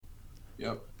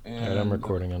Yep. All right, I'm And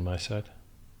recording on my side.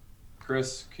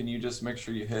 Chris, can you just make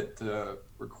sure you hit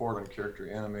record on Character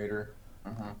Animator?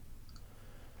 Mm-hmm.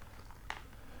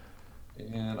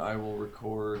 And I will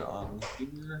record on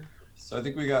here. So I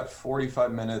think we got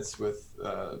 45 minutes with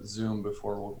Zoom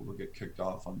before we'll get kicked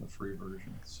off on the free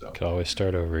version. So Could always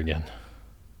start over again.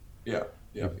 yeah,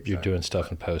 You're exactly. doing stuff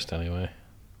in post anyway.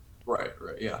 Right.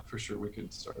 Yeah, for sure. We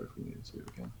could start if we needed to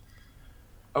again.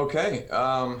 Okay.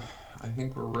 I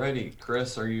think we're ready.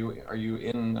 Chris, are you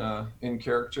in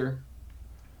character?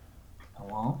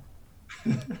 Hello?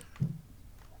 Where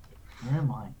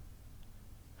am I?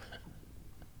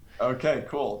 Okay,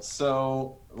 cool.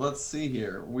 So let's see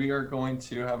here. We are going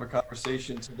to have a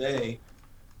conversation today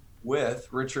with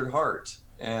Richard Hart,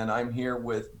 and I'm here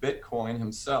with Bitcoin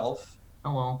himself.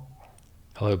 Hello.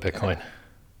 Hello, Bitcoin.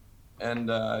 And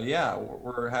yeah,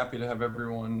 we're happy to have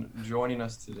everyone joining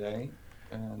us today.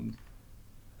 And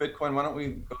Bitcoin, why don't we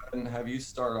go ahead and have you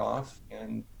start off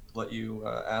and let you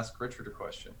ask Richard a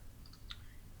question.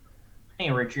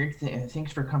 Hey, Richard.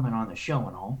 Thanks for coming on the show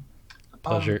and all.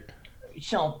 Pleasure.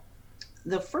 So,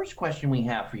 the first question we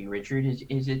have for you, Richard,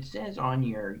 is it says on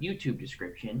your YouTube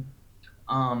description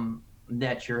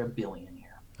that you're a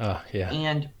billionaire. Oh, yeah.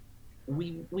 And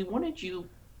we wanted you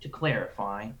to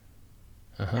clarify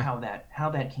how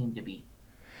that came to be.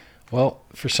 Well,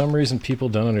 for some reason, people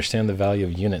don't understand the value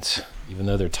of units, even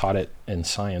though they're taught it in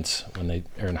science when they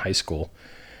are in high school,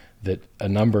 that a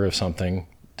number of something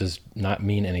does not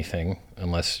mean anything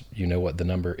unless you know what the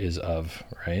number is of,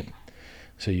 right?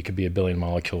 So you could be a billion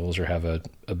molecules or have a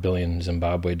billion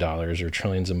Zimbabwe dollars or a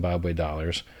trillion Zimbabwe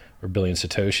dollars or a billion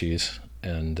Satoshis,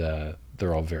 and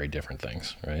they're all very different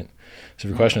things, right? So if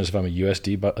your question is if I'm a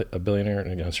USD a billionaire,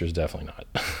 the answer is definitely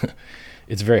not.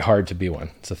 It's very hard to be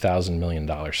one. It's $1,000 million.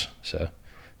 So it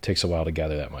takes a while to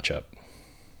gather that much up.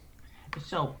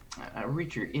 So,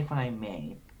 Richard, if I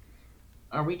may,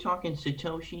 are we talking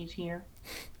Satoshis here?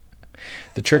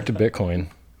 The trick to Bitcoin,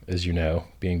 as you know,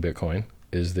 being Bitcoin,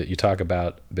 is that you talk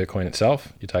about Bitcoin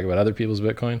itself, you talk about other people's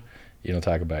Bitcoin, you don't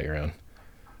talk about your own.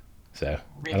 So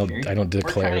Richard, I don't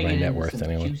declare my net worth to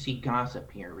anyone. Juicy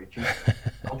gossip here, Richard.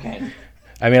 Okay.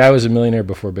 I mean, I was a millionaire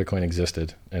before Bitcoin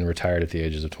existed and retired at the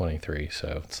ages of 23.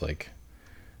 So it's like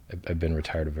I've been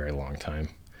retired a very long time.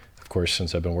 Of course,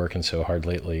 since I've been working so hard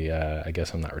lately, I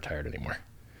guess I'm not retired anymore.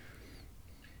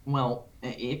 Well,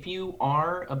 if you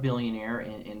are a billionaire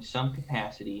in some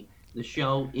capacity, the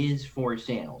show is for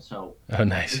sale. So Oh,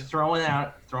 nice. just throwing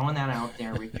that out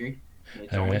there, Richard.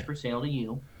 It's All always right. for sale to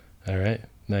you. All right.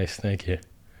 Nice. Thank you.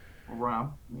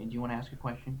 Rob, do you want to ask a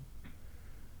question?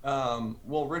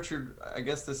 Well, Richard, I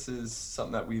guess this is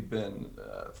something that we've been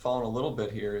following a little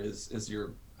bit here is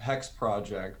your Hex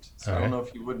project. So I don't know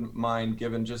if you wouldn't mind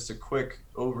giving just a quick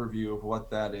overview of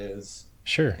what that is.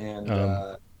 Sure. And,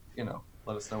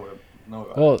 let us know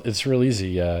about Well, it. it's real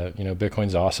easy.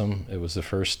 Bitcoin's awesome. It was the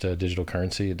first digital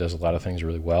currency. It does a lot of things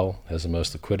really well. It has the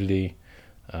most liquidity.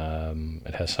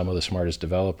 It has some of the smartest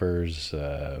developers.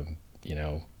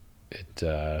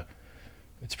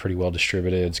 It's pretty well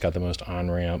distributed. It's got the most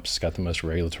on-ramps. It's got the most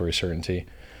regulatory certainty.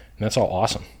 And that's all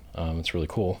awesome. It's really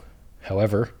cool.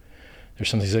 However, there's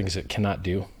some things it cannot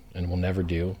do and will never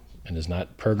do and is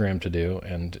not programmed to do.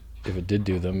 And if it did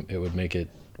do them, it would make it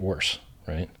worse,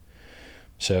 right?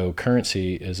 So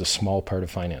currency is a small part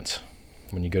of finance.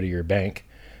 When you go to your bank,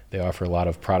 they offer a lot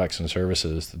of products and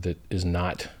services that is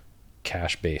not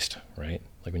cash-based, right?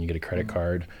 Like when you get a credit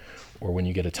card or when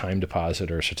you get a time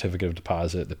deposit or a certificate of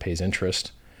deposit that pays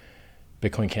interest,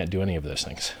 Bitcoin can't do any of those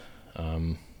things.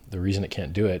 The reason it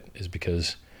can't do it is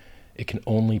because it can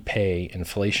only pay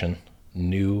inflation,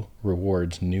 new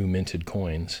rewards, new minted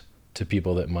coins to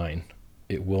people that mine.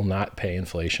 It will not pay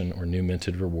inflation or new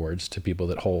minted rewards to people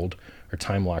that hold or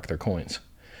time lock their coins. So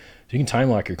you can time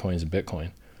lock your coins in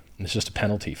Bitcoin, and it's just a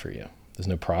penalty for you. There's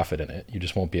no profit in it. You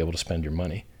just won't be able to spend your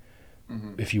money.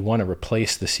 If you want to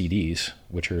replace the CDs,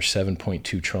 which are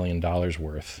 $7.2 trillion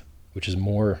worth, which is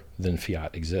more than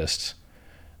fiat exists,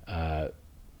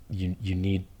 you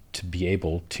need to be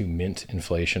able to mint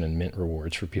inflation and mint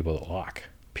rewards for people that lock,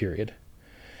 period.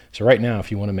 So right now,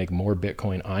 if you want to make more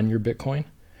Bitcoin on your Bitcoin,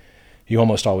 you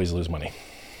almost always lose money.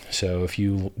 So if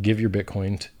you give your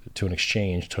Bitcoin to an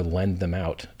exchange to lend them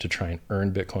out to try and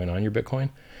earn Bitcoin on your Bitcoin,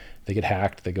 they get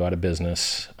hacked, they go out of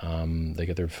business, they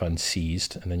get their funds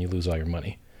seized, and then you lose all your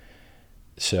money.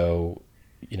 So,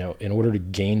 in order to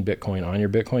gain Bitcoin on your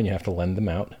Bitcoin, you have to lend them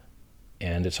out,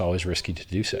 and it's always risky to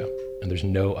do so. And there's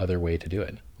no other way to do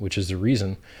it, which is the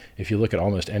reason, if you look at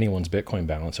almost anyone's Bitcoin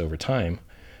balance over time,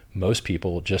 most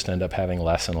people just end up having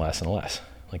less and less and less.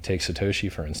 Like take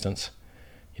Satoshi, for instance.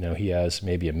 He has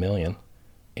maybe 1 million,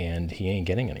 and he ain't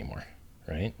getting any more.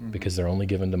 right? Because they're only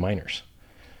given to miners.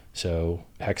 So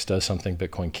Hex does something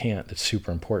Bitcoin can't that's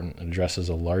super important. It addresses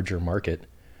a larger market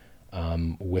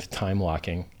with time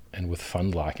locking and with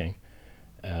fund locking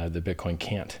that Bitcoin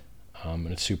can't. And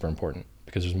it's super important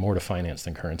because there's more to finance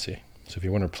than currency. So if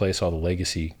you want to replace all the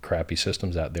legacy crappy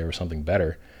systems out there with something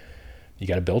better, you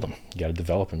got to build them, you got to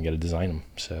develop them, you got to design them.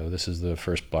 So this is the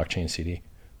first blockchain CD.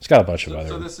 It's got a bunch of other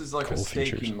So this is like cool a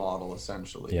staking features. model,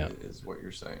 essentially, is what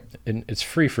you're saying. And it's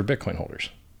free for Bitcoin holders.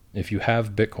 If you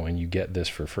have Bitcoin, you get this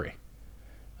for free.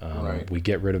 Right. We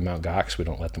get rid of Mt. Gox. We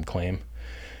don't let them claim.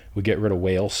 We get rid of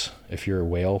whales. If you're a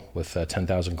whale with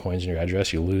 10,000 coins in your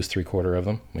address, you lose 3/4 of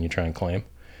them when you try and claim.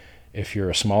 If you're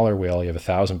a smaller whale, you have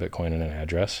 1,000 Bitcoin in an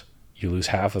address, you lose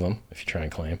half of them if you try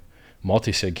and claim.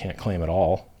 Multisig can't claim at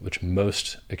all, which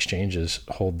most exchanges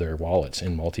hold their wallets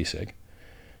in multisig.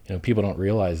 You know, people don't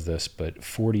realize this, but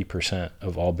 40%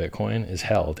 of all Bitcoin is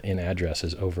held in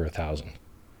addresses over 1,000.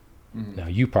 Now,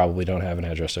 you probably don't have an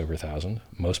address over 1,000.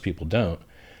 Most people don't.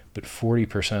 But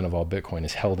 40% of all Bitcoin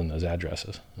is held in those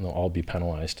addresses, and they'll all be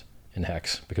penalized in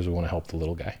Hex because we want to help the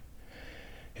little guy.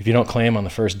 If you don't claim on the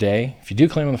first day, if you do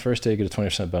claim on the first day, you get a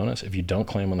 20% bonus. If you don't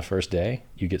claim on the first day,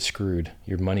 you get screwed.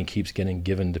 Your money keeps getting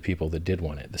given to people that did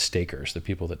want it, the stakers, the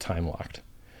people that time locked.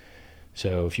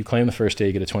 So if you claim the first day,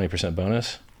 you get a 20%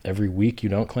 bonus. Every week you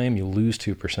don't claim, you lose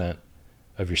 2%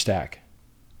 of your stack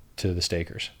to the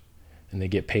stakers. And they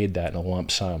get paid that in a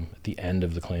lump sum at the end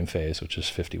of the claim phase, which is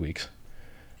 50 weeks.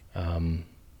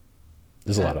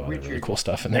 There's a lot of other really cool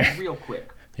stuff in there. Real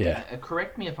quick. Yeah.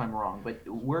 Correct me if I'm wrong, but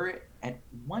at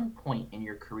one point in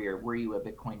your career, were you a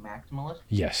Bitcoin maximalist?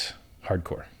 Yes,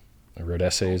 hardcore. I wrote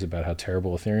essays about how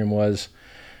terrible Ethereum was.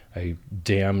 I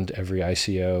damned every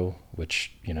ICO,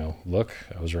 which, you know, look,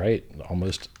 I was right.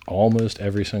 Almost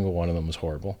every single one of them was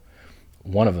horrible.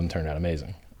 One of them turned out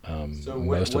amazing. So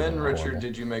when Richard,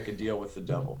 did you make a deal with the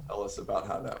devil? Tell us about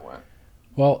how that went.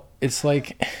 Well, it's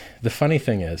like, the funny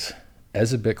thing is,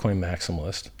 as a Bitcoin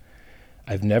maximalist,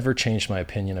 I've never changed my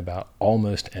opinion about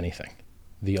almost anything.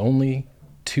 The only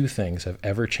two things I've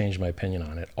ever changed my opinion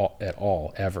on at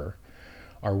all, ever,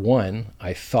 are one,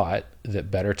 I thought that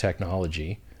better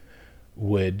technology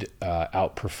would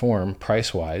outperform,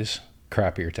 price-wise,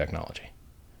 crappier technology.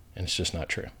 And it's just not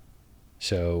true.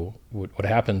 So what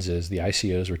happens is the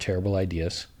ICOs were terrible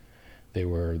ideas. They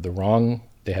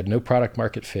had no product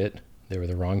market fit. They were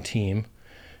the wrong team,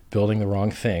 building the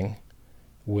wrong thing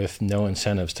with no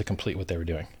incentives to complete what they were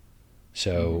doing.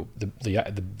 So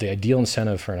the ideal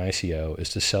incentive for an ICO is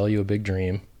to sell you a big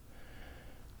dream,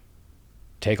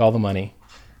 take all the money,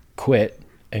 quit,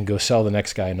 and go sell the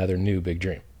next guy another new big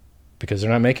dream, because they're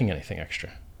not making anything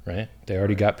extra, right? They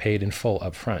already got paid in full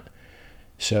up front.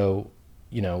 So,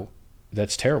 you know,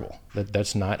 that's terrible.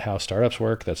 That's not how startups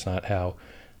work. That's not how,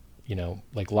 you know,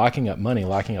 like locking up money,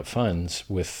 locking up funds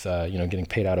with, getting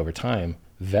paid out over time.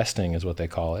 Vesting is what they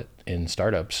call it in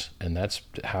startups, and that's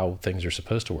how things are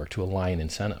supposed to work, to align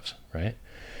incentives, right?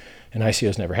 And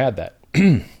ICOs never had that.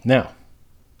 Now,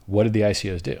 what did the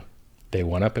ICOs do? They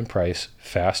went up in price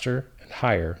faster and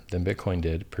higher than Bitcoin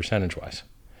did percentage-wise,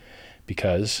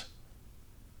 because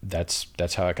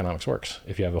that's how economics works.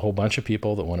 If you have a whole bunch of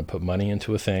people that want to put money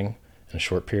into a thing in a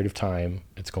short period of time,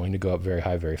 it's going to go up very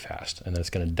high, very fast, and then it's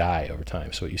going to die over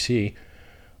time. So what you see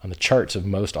on the charts of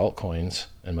most altcoins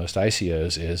and most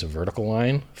ICOs is a vertical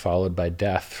line followed by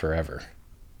death forever.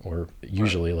 Or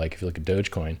usually, like if you look at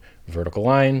Dogecoin, vertical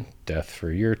line, death for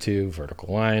a year or two,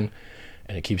 vertical line,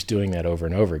 and it keeps doing that over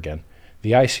and over again.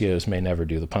 The ICOs may never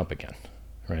do the pump again,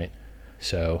 right?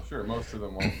 So sure, most of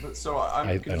them won't. But so I'm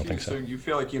confused. I don't think so. So you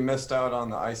feel like you missed out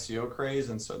on the ICO craze,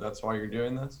 and so that's why you're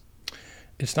doing this?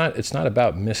 It's not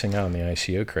about missing out on the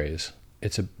ICO craze.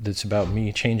 It's about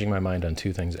me changing my mind on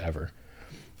two things ever.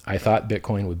 I thought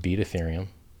Bitcoin would beat Ethereum.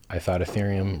 I thought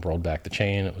Ethereum rolled back the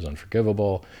chain. It was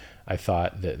unforgivable. I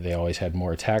thought that they always had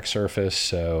more attack surface,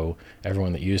 so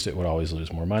everyone that used it would always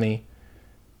lose more money.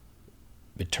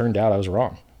 It turned out I was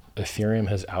wrong. Ethereum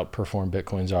has outperformed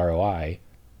Bitcoin's ROI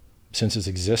since it's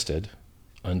existed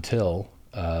until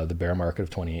the bear market of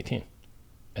 2018.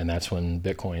 And that's when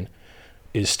Bitcoin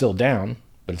is still down,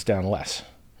 but it's down less,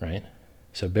 right?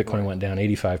 So Bitcoin went down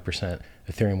 85%,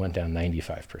 Ethereum went down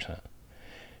 95%.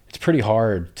 It's pretty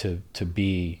hard to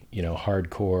be,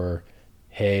 hardcore,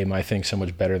 hey, my thing's so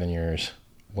much better than yours,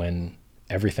 when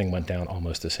everything went down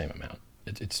almost the same amount.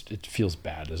 It feels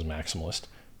bad as a maximalist.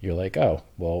 You're like, oh,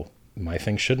 well, my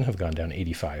thing shouldn't have gone down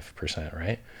 85%,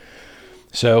 right?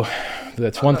 So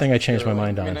that's one thing I changed my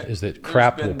mind on, is that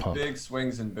crap will pump. There's been big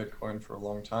swings in Bitcoin for a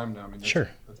long time now. I mean, that's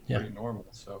pretty normal.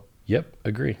 So. Yep,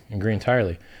 agree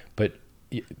entirely. But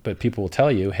people will tell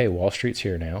you, hey, Wall Street's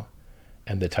here now,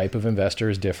 and the type of investor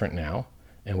is different now,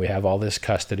 and we have all this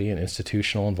custody and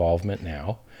institutional involvement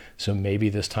now, so maybe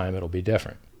this time it'll be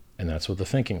different. And that's what the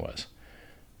thinking was.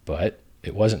 But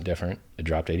it wasn't different. It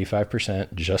dropped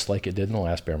 85%, just like it did in the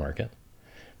last bear market.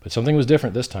 But something was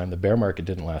different this time. The bear market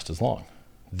didn't last as long.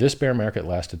 This bear market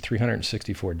lasted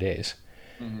 364 days.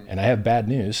 And I have bad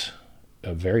news,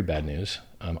 very bad news.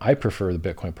 I prefer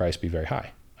the Bitcoin price be very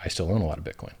high. I still own a lot of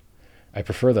Bitcoin. I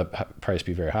prefer the price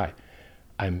be very high.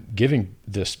 I'm giving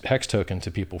this Hex token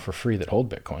to people for free that hold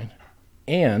Bitcoin.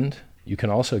 And you can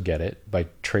also get it by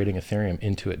trading Ethereum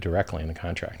into it directly in the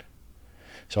contract.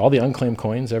 So all the unclaimed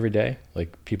coins every day,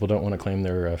 like people don't want to claim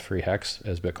their free Hex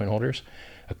as Bitcoin holders,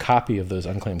 a copy of those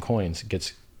unclaimed coins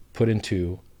gets put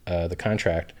into the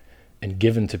contract and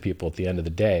given to people at the end of the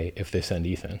day if they send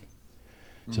ETH in.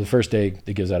 So the first day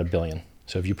it gives out 1 billion.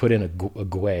 So if you put in a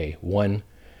GUI,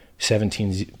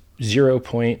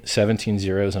 0.17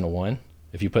 zeros and a 1,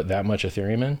 if you put that much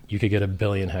Ethereum in, you could get 1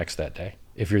 billion Hex that day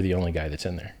if you're the only guy that's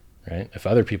in there, right? If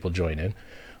other people join in,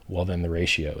 well, then the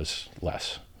ratio is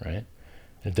less, right?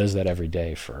 It does that every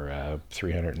day for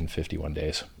 351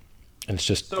 days. And it's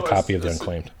just a copy of the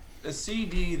unclaimed. A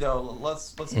CD, though,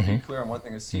 let's be clear on one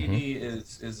thing. A CD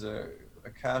is a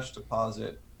cash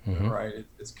deposit, right?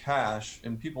 It's cash,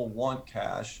 and people want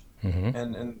cash.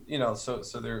 And you know, so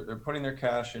they're putting their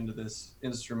cash into this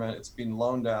instrument. It's being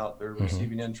loaned out. They're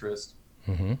receiving interest.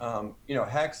 You know,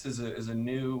 Hex is a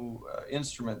new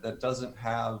instrument that doesn't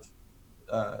have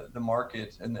the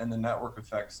market and the network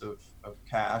effects of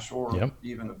cash or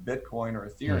even of Bitcoin or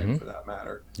Ethereum for that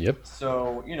matter.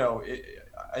 So, you know,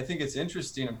 I think it's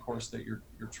interesting, of course, that you're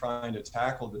trying to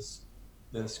tackle this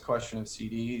question of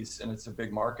CDs, and it's a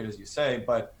big market, as you say,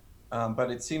 but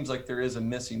it seems like there is a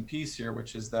missing piece here,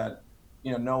 which is that,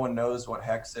 you know, no one knows what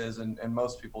Hex is, and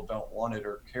most people don't want it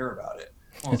or care about it.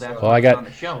 Well, that's Well, on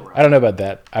the show, right? I don't know about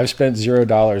that. I've spent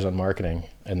 $0 on marketing,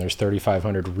 and there's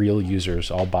 3,500 real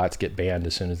users. All bots get banned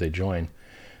as soon as they join.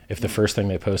 If the first thing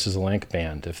they post is a link,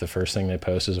 banned. If the first thing they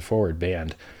post is a forward,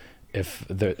 banned. If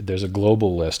there's a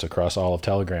global list across all of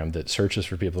Telegram that searches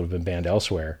for people who have been banned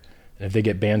elsewhere, and if they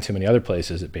get banned too many other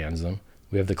places, it bans them.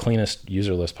 We have the cleanest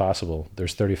user list possible.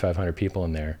 There's 3,500 people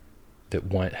in there that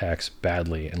want Hex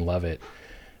badly and love it.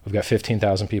 We've got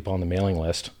 15,000 people on the mailing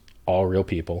list, all real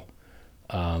people.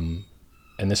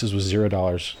 And this is with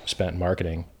 $0 spent in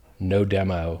marketing, no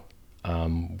demo.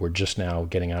 We're just now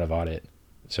getting out of audit.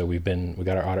 So we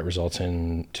got our audit results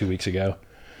in 2 weeks ago,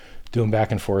 doing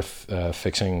back and forth,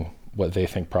 fixing what they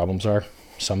think problems are.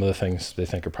 Some of the things they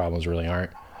think are problems really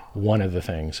aren't. One of the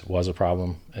things was a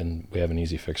problem, and we have an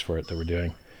easy fix for it that we're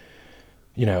doing.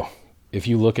 You know, if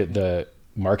you look at the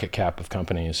market cap of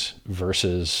companies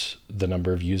versus the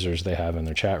number of users they have in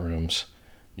their chat rooms,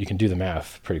 you can do the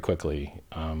math pretty quickly.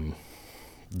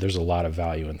 There's a lot of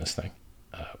value in this thing,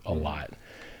 a lot.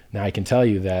 Now, I can tell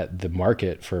you that the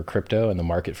market for crypto and the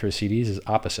market for CDs is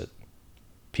opposite.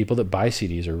 People that buy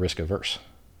CDs are risk averse.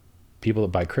 People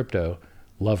that buy crypto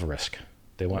love risk.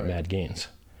 They want mad gains.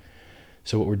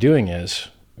 So what we're doing is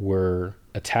we're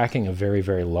attacking a very,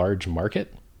 very large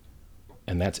market,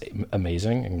 and that's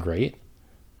amazing and great.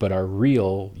 But our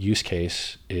real use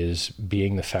case is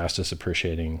being the fastest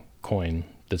appreciating coin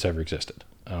that's ever existed.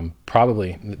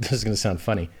 Probably, this is going to sound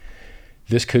funny,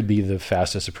 this could be the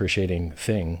fastest appreciating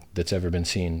thing that's ever been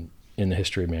seen in the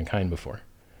history of mankind before,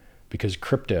 because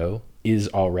crypto is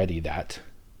already that.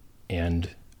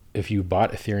 And if you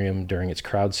bought Ethereum during its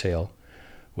crowd sale,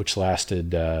 which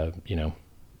lasted,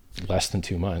 less than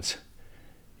 2 months,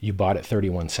 you bought it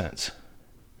 31 cents,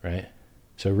 right?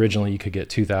 So originally you could get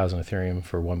 2,000 Ethereum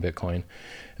for 1 Bitcoin. And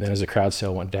then as the crowd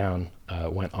sale went down,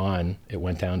 it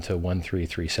went down to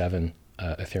 1,337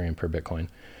 Ethereum per Bitcoin.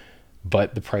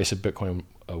 But the price of Bitcoin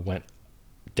went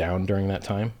down during that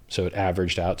time. So it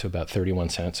averaged out to about 31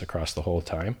 cents across the whole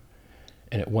time.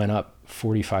 And it went up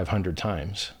 4,500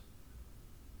 times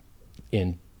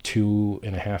in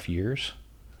 2.5 years,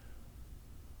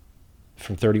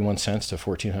 from 31 cents to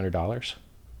 $1,400.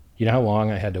 You know how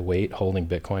long I had to wait holding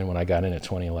Bitcoin when I got in at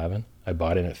 2011? I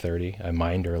bought in at 30. I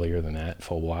mined earlier than that,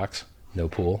 full blocks, no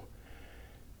pool.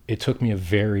 It took me a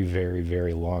very, very,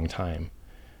 very long time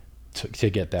to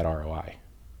get that ROI,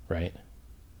 right?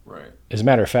 Right. As a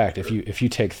matter of fact, if you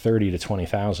take 30 to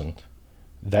 20,000,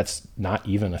 that's not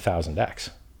even 1,000x,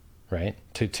 right?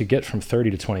 To get from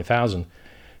 30 to 20,000,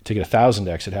 to get 1,000x,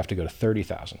 it'd have to go to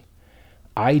 30,000.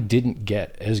 I didn't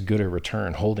get as good a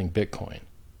return holding Bitcoin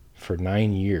for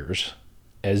 9 years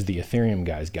as the Ethereum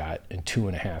guys got in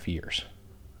 2.5 years,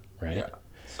 right? Yeah.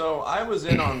 So I was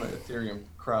in on the Ethereum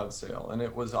crowd sale, and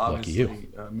it was obviously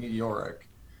meteoric.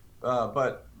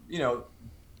 But, you know,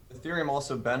 Ethereum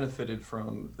also benefited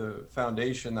from the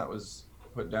foundation that was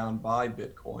put down by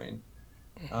Bitcoin.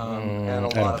 And a I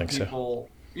don't lot of think so. people,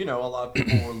 a lot of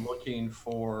people were looking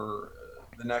for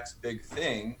the next big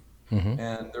thing.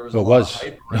 And there was a It lot of was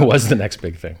hype it around was the it. next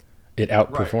big thing. It Right.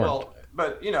 outperformed. Well,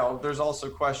 but there's also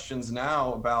questions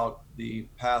now about the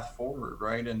path forward,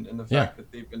 right? And the Yeah. fact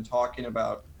that they've been talking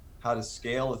about how to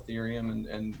scale Ethereum,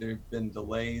 and there've been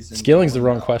delays in Scaling's the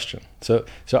rolling wrong out. question. So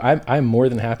I'm more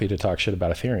than happy to talk shit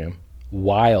about Ethereum.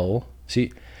 While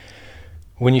see,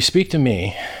 when you speak to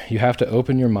me, you have to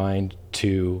open your mind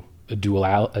to a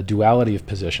duality of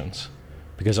positions,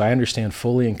 because I understand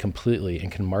fully and completely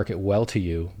and can market well to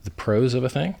you the pros of a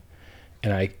thing,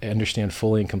 and I understand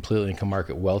fully and completely and can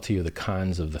market well to you the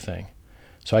cons of the thing.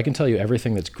 So I can tell you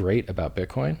everything that's great about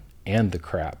Bitcoin and the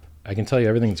crap. I can tell you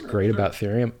everything that's great Sure. about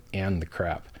Ethereum and the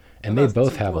crap. And And they that's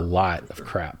both have a important, lot for of sure.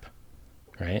 crap,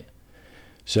 right?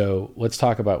 So let's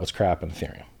talk about what's crap in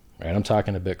Ethereum, right? I'm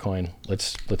talking to Bitcoin.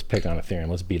 Let's pick on Ethereum.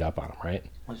 Let's beat up on them, right?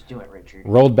 Let's do it, Richard.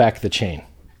 Rolled back the chain.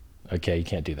 Okay, you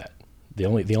can't do that. The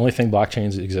only thing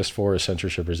blockchains exist for is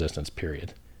censorship resistance.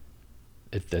 Period.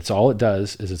 That's all it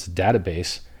does. Is it's a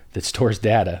database that stores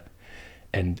data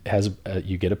and has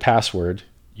you get a password.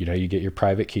 You get your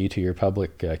private key to your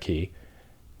public key.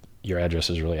 Your address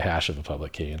is really a hash of a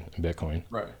public key in Bitcoin,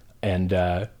 Right. and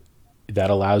that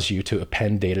allows you to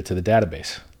append data to the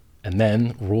database. And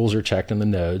then rules are checked in the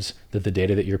nodes that the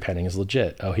data that you're appending is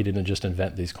legit. Oh, he didn't just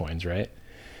invent these coins, right?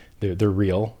 They're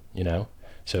real,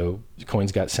 So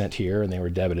coins got sent here and they were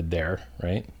debited there,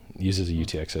 right? It uses a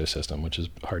UTXO system, which is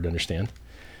hard to understand.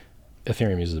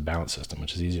 Ethereum uses a balance system,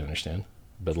 which is easy to understand,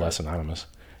 but less anonymous.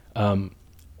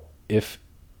 If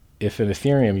in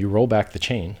Ethereum you roll back the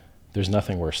chain, there's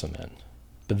nothing worse than that.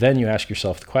 But then you ask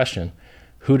yourself the question,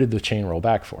 who did the chain roll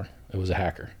back for? It was a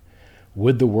hacker.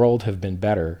 Would the world have been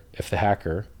better if the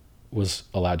hacker was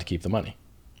allowed to keep the money?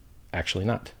 Actually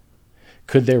not.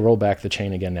 Could they roll back the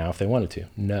chain again now if they wanted to?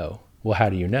 No. Well, how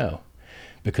do you know?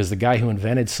 Because the guy who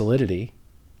invented Solidity,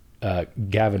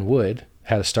 Gavin Wood,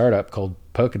 had a startup called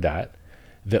Polkadot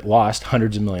that lost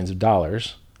hundreds of millions of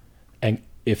dollars. And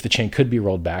if the chain could be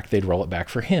rolled back, they'd roll it back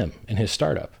for him and his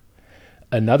startup.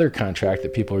 Another contract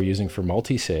that people are using for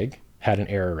multi-sig had an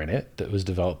error in it that was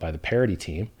developed by the Parity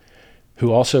team,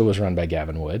 who also was run by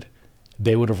Gavin Wood.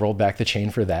 They would have rolled back the chain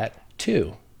for that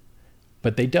too,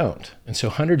 but they don't. And so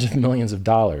hundreds of millions of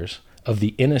dollars of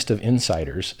the innest of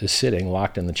insiders is sitting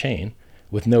locked in the chain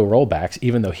with no rollbacks,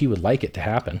 even though he would like it to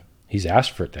happen. He's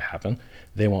asked for it to happen.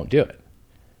 They won't do it.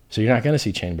 So you're not going to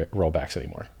see chain rollbacks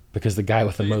anymore because the guy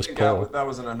with the You most think pull. that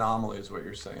was an anomaly, is what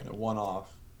you're saying, a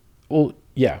one-off. Well,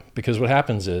 yeah, because what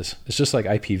happens is it's just like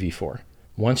IPv4.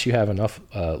 Once you have enough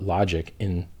logic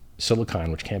in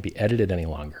Silicon, which can't be edited any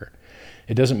longer,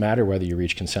 it doesn't matter whether you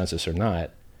reach consensus or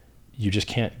not. You just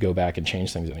can't go back and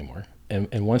change things anymore.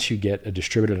 And once you get a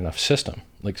distributed enough system,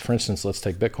 like for instance, let's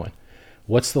take Bitcoin.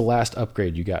 What's the last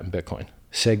upgrade you got in Bitcoin?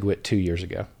 SegWit 2 years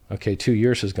ago. Okay, 2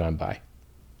 years has gone by.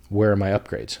 Where are my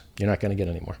upgrades? You're not going to get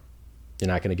any more. You're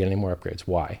not going to get any more upgrades.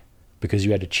 Why? Because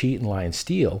you had to cheat and lie and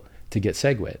steal to get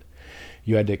SegWit.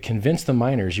 You had to convince the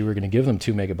miners you were going to give them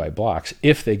 2 megabyte blocks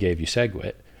if they gave you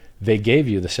SegWit. They gave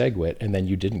you the SegWit, and then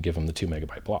you didn't give them the 2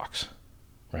 megabyte blocks,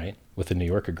 right? With the New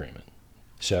York agreement.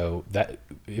 So that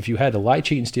if you had to lie,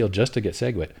 cheat, and steal just to get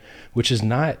SegWit, which is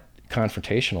not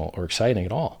confrontational or exciting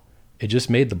at all, it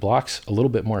just made the blocks a little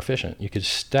bit more efficient. You could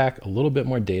stack a little bit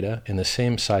more data in the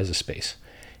same size of space.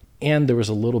 And there was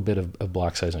a little bit of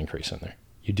block size increase in there.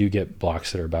 You do get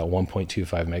blocks that are about 1.25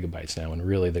 megabytes now, and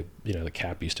really the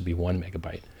cap used to be 1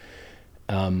 megabyte.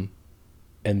 And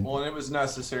it was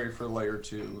necessary for layer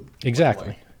 2.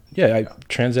 Exactly.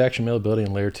 Transaction availability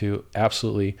in layer 2,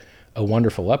 absolutely a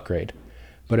wonderful upgrade.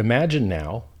 But imagine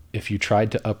now if you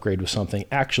tried to upgrade with something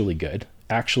actually good,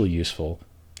 actually useful,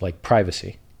 like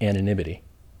privacy, anonymity,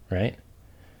 right?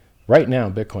 Right now,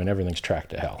 Bitcoin, everything's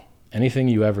tracked to hell. Anything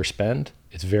you ever spend,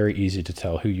 it's very easy to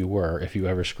tell who you were if you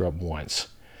ever screw up once.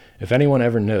 If anyone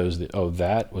ever knows that, oh,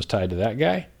 that was tied to that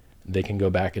guy, they can go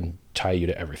back and tie you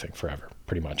to everything forever,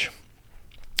 pretty much.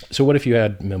 So what if you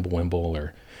had Mimblewimble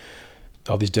or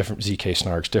all these different ZK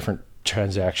snarks, different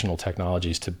transactional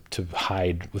technologies to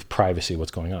hide with privacy what's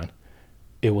going on?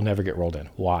 It will never get rolled in.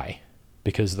 Why?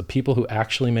 Because the people who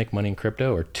actually make money in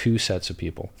crypto are 2 sets of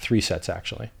people, 3 sets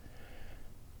actually.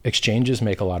 Exchanges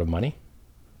make a lot of money.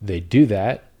 They do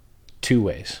that 2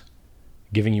 ways.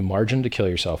 Giving you margin to kill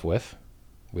yourself with,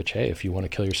 which, hey, if you want to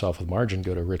kill yourself with margin,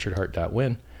 go to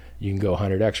richardhart.win. You can go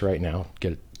 100x right now,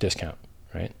 get a discount,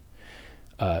 right?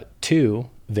 2,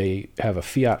 they have a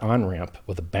fiat on-ramp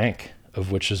with a bank,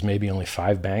 of which is maybe only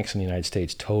 5 banks in the United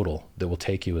States total that will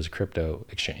take you as a crypto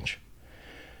exchange.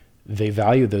 They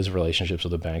value those relationships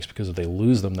with the banks because if they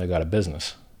lose them, they got a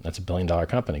business. That's a $1 billion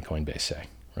company, Coinbase say,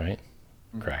 right?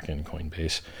 Kraken,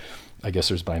 Coinbase. I guess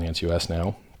there's Binance US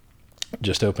now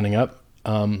just opening up.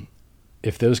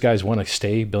 If those guys want to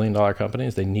stay $1 billion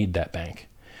companies, they need that bank.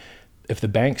 If the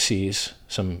bank sees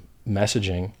some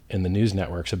messaging in the news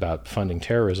networks about funding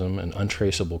terrorism and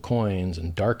untraceable coins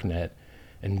and darknet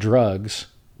and drugs,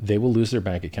 they will lose their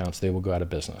bank accounts. They will go out of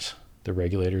business. The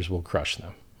regulators will crush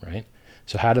them, right?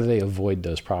 So how do they avoid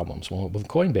those problems? Well, with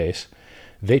Coinbase,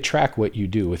 they track what you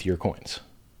do with your coins.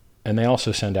 And they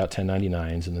also send out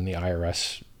 1099s, and then the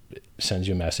IRS sends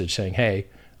you a message saying, hey,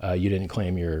 you didn't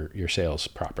claim your sales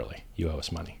properly. You owe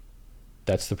us money.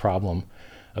 That's the problem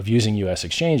of using U.S.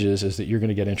 exchanges, is that you're going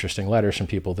to get interesting letters from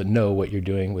people that know what you're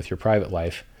doing with your private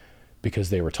life because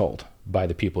they were told by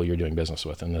the people you're doing business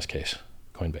with, in this case,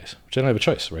 Coinbase, which they don't have a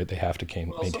choice, right? They have to maintain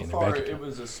their bank account. It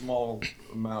was a small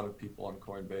amount of people on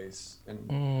Coinbase.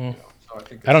 And, so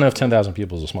I don't know if 10,000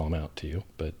 people is a small amount to you,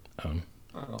 but I don't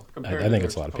know. I think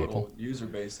it's a lot of people. User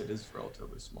base, it is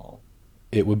relatively small.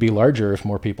 It would be larger if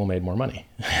more people made more money.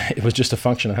 It was just a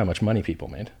function of how much money people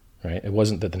made, right? It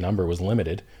wasn't that the number was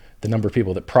limited. The number of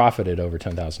people that profited over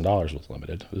 $10,000 was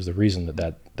limited. It was the reason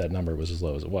that number was as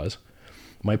low as it was.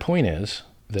 My point is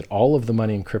that all of the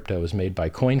money in crypto is made by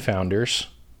coin founders.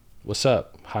 What's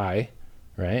up? Hi,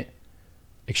 right?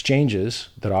 Exchanges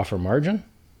that offer margin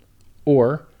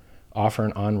or offer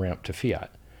an on-ramp to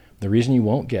fiat. The reason you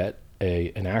won't get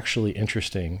an actually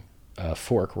interesting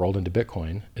fork rolled into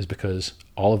Bitcoin is because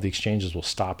all of the exchanges will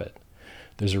stop it.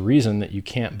 There's a reason that you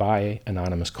can't buy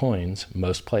anonymous coins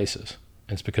most places.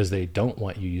 And it's because they don't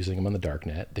want you using them on the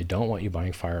darknet. They don't want you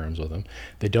buying firearms with them.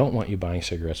 They don't want you buying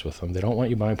cigarettes with them. They don't want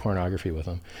you buying pornography with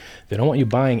them. They don't want you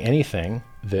buying anything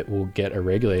that will get a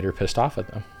regulator pissed off at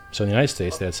them. So in the United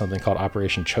States, they had something called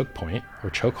Operation Choke Point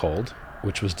or Chokehold,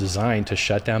 which was designed to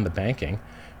shut down the banking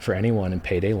for anyone in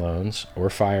payday loans or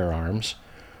firearms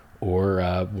or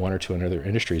one or two other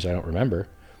industries I don't remember.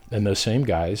 And those same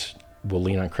guys will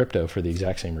lean on crypto for the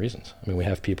exact same reasons. I mean, we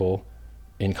have people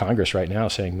in Congress right now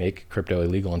saying make crypto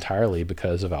illegal entirely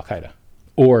because of Al-Qaeda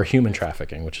or human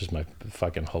trafficking, which is my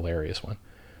fucking hilarious one.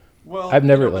 Well, I've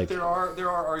never but there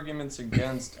are arguments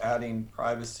against adding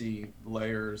privacy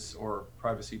layers or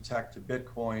privacy tech to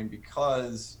Bitcoin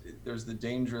because there's the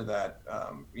danger that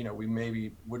we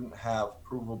maybe wouldn't have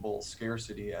provable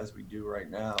scarcity as we do right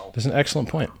now. That's an excellent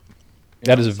point.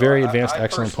 That is a very advanced,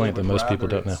 excellent point that most people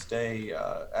don't know. Stay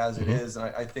as it is, and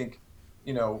I think,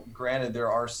 granted,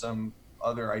 there are some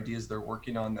other ideas they're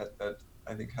working on that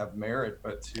I think have merit,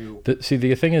 but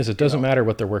the thing is, it doesn't matter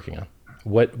what they're working on.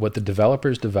 What the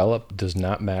developers develop does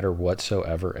not matter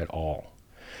whatsoever at all.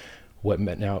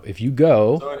 Now, if you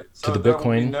go to the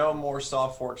Bitcoin, no more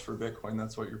soft forks for Bitcoin.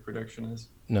 That's what your prediction is.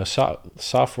 No,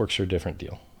 soft forks are a different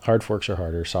deal. Hard forks are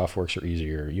harder. Soft forks are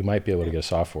easier. You might be able to get a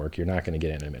soft fork. You're not going to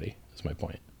get anonymity. That's my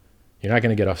point. You're not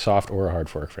going to get a soft or a hard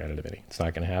fork for anonymity. It's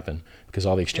not going to happen because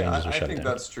all the exchanges are shut down. I think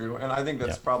that's true, and I think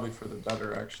that's probably for the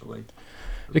better, actually.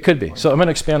 It could be. So I'm going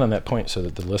to expand on that point so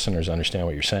that the listeners understand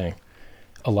what you're saying.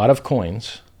 A lot of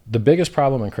coins, the biggest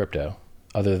problem in crypto,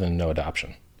 other than no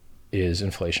adoption, is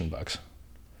inflation bugs.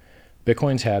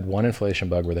 Bitcoin's had one inflation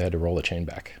bug where they had to roll the chain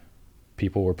back.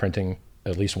 People were printing,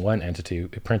 at least one entity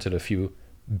printed a few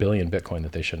billion Bitcoin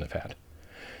that they shouldn't have had,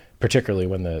 particularly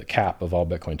when the cap of all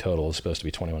Bitcoin total is supposed to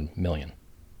be 21 million,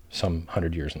 some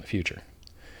 100 years in the future.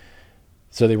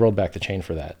 So they rolled back the chain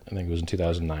for that. I think it was in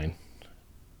 2009.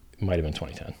 It might have been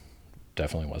 2010.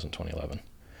 Definitely wasn't 2011.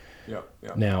 Yeah.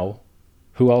 Now,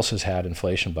 who else has had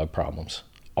inflation bug problems?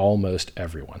 Almost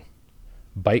everyone.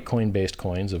 Bytecoin-based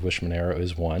coins, of which Monero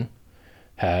is one,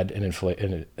 had an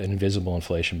invisible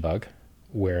inflation bug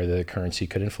where the currency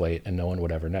could inflate and no one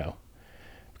would ever know.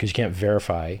 Because you can't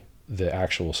verify the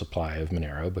actual supply of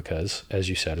Monero because, as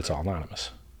you said, it's all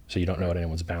anonymous. So you don't know what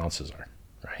anyone's balances are,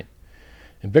 right?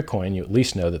 In Bitcoin, you at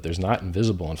least know that there's not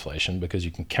invisible inflation because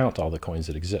you can count all the coins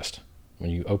that exist. When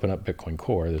you open up Bitcoin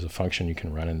Core, there's a function you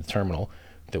can run in the terminal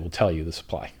that will tell you the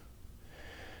supply.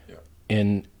 Yeah.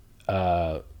 In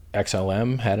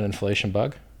XLM had an inflation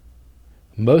bug.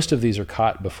 Most of these are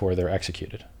caught before they're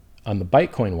executed. On the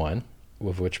Bytecoin one,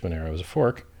 of which Monero is a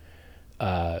fork,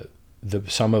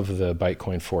 some of the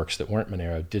Bytecoin forks that weren't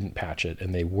Monero didn't patch it,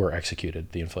 and they were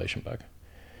executed, the inflation bug.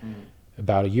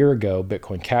 About a year ago,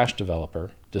 Bitcoin Cash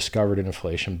developer discovered an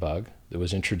inflation bug that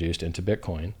was introduced into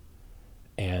Bitcoin,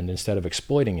 and instead of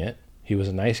exploiting it, he was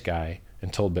a nice guy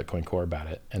and told Bitcoin Core about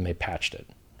it, and they patched it.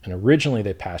 And originally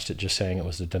they patched it just saying it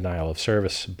was a denial of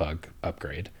service bug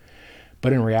upgrade.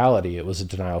 But in reality, it was a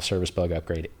denial of service bug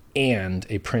upgrade and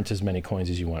a print as many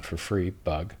coins as you want for free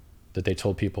bug that they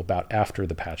told people about after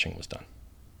the patching was done.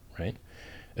 right?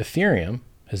 Ethereum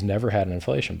has never had an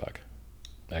inflation bug.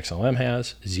 XLM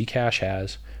has, Zcash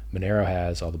has, Monero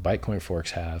has, all the Bitcoin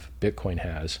forks have, Bitcoin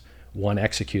has, one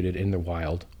executed in the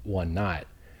wild, one not.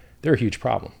 They're a huge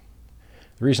problem.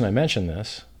 The reason I mention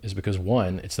this is because,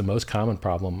 one, it's the most common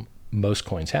problem most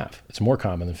coins have. It's more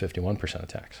common than 51%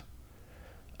 attacks.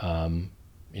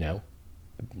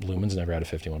 Lumen's never had a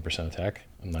 51% attack.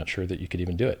 I'm not sure that you could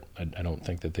even do it. I don't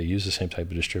think that they use the same type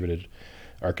of distributed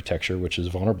architecture, which is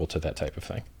vulnerable to that type of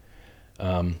thing.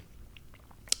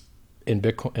 In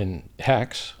Bitcoin, in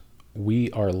Hex,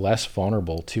 we are less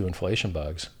vulnerable to inflation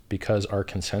bugs because our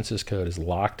consensus code is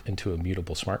locked into a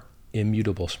immutable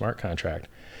smart contract.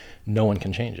 No one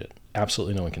can change it.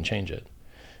 Absolutely no one can change it.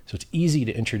 So it's easy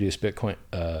to introduce Bitcoin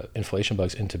inflation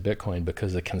bugs into Bitcoin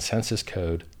because the consensus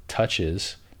code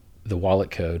touches the wallet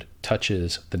code,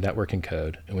 touches the networking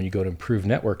code. And when you go to improve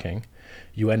networking,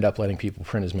 you end up letting people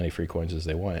print as many free coins as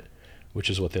they want,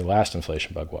 which is what the last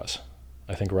inflation bug was.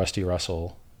 I think Rusty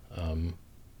Russell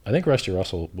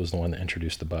was the one that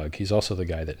introduced the bug. He's also the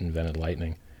guy that invented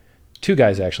Lightning. Two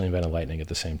guys actually invented Lightning at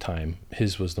the same time.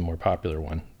 His was the more popular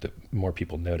one that more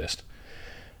people noticed.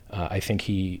 I think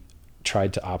he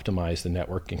tried to optimize the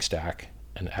networking stack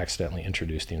and accidentally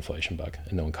introduced the inflation bug,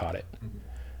 and no one caught it.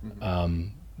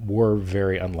 We're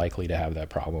very unlikely to have that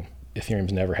problem.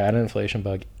 Ethereum's never had an inflation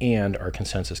bug, and our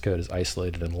consensus code is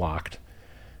isolated and locked,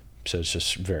 so it's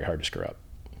just very hard to screw up.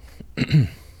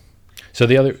 So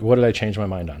what did I change my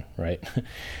mind on, right?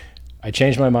 I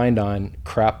changed my mind on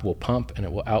crap will pump and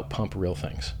it will outpump real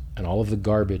things. And all of the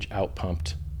garbage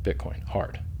outpumped Bitcoin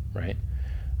hard, right?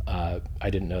 I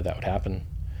didn't know that would happen.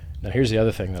 Now here's the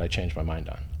other thing that I changed my mind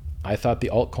on. I thought the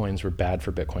altcoins were bad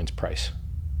for Bitcoin's price.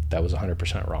 That was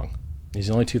 100% wrong. These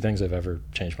are the only two things I've ever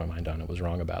changed my mind on. It was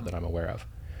wrong about that I'm aware of.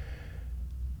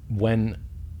 When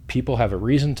people have a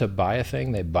reason to buy a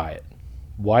thing, they buy it.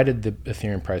 Why did the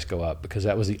Ethereum price go up? Because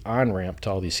that was the on-ramp to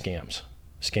all these scams.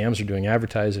 Scams are doing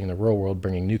advertising in the real world,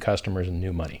 bringing new customers and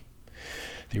new money.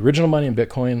 The original money in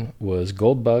Bitcoin was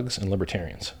gold bugs and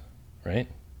libertarians, right?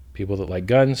 People that like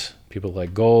guns, people that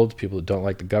like gold, people that don't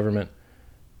like the government.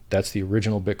 That's the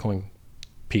original Bitcoin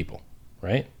people,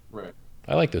 right? Right.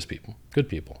 I like those people, good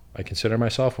people. I consider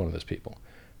myself one of those people.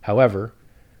 However,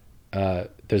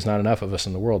 there's not enough of us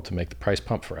in the world to make the price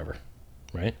pump forever,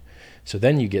 right? So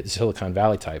then you get Silicon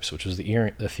Valley types, which was the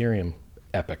Ethereum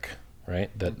epic,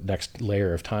 right? The next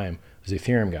layer of time was the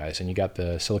Ethereum guys. And you got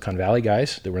the Silicon Valley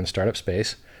guys that were in the startup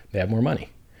space. They have more money.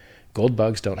 Gold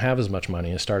bugs don't have as much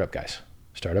money as startup guys.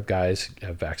 Startup guys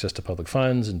have access to public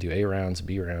funds and do A rounds,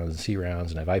 B rounds, and C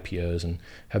rounds, and have IPOs and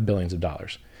have billions of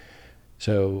dollars.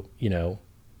 So,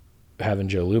 having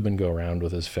Joe Lubin go around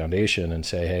with his foundation and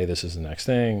say, hey, this is the next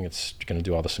thing. It's going to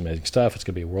do all this amazing stuff. It's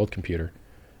going to be a world computer.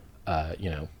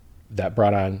 That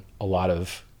brought on a lot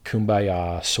of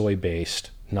kumbaya,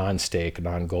 soy-based, non-stake,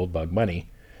 non-gold bug money.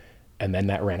 And then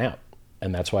that ran out.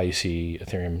 And that's why you see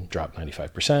Ethereum drop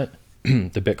 95%.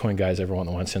 The Bitcoin guys, everyone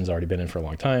that wants in's already been in for a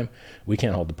long time. We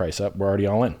can't hold the price up. We're already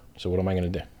all in. So what am I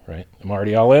going to do, right? I'm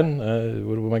already all in.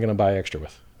 What am I going to buy extra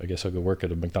with? I guess I'll go work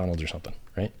at a McDonald's or something,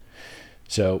 right?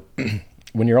 So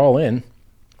when you're all in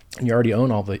and you already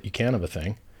own all that you can of a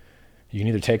thing, you can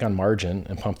either take on margin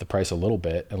and pump the price a little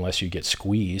bit unless you get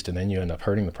squeezed and then you end up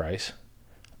hurting the price,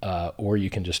 or you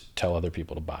can just tell other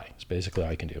people to buy. It's basically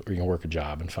all you can do. Or you can work a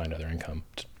job and find other income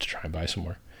to try and buy some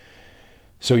more.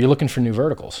 So you're looking for new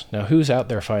verticals. Now, who's out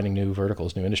there finding new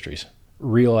verticals, new industries?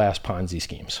 Real-ass Ponzi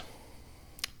schemes.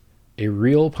 A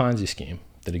real Ponzi scheme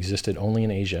that existed only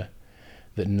in Asia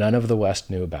that none of the West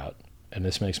knew about, and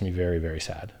this makes me very, very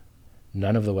sad.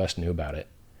 None of the West knew about it.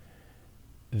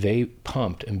 They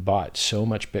pumped and bought so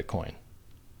much Bitcoin.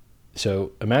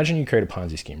 So imagine you create a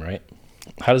Ponzi scheme, right?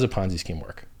 How does a Ponzi scheme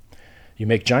work? You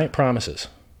make giant promises,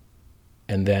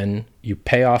 and then you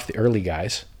pay off the early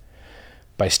guys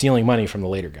by stealing money from the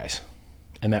later guys.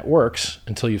 And that works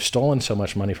until you've stolen so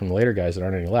much money from the later guys that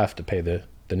aren't any left to pay the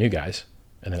new guys,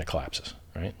 and then it collapses,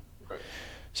 right?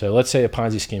 So let's say a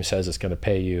Ponzi scheme says it's going to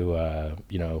pay you,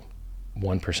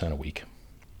 1% a week.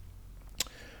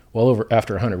 Well,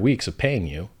 after 100 weeks of paying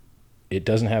you, it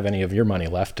doesn't have any of your money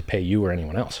left to pay you or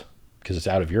anyone else because it's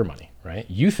out of your money, right?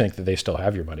 You think that they still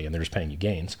have your money and they're just paying you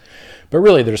gains, but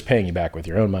really they're just paying you back with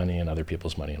your own money and other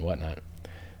people's money and whatnot.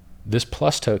 This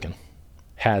Plus token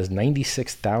has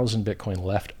 96,000 Bitcoin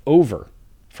left over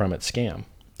from its scam,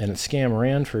 and its scam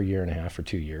ran for a year and a half or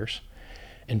 2 years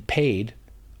and paid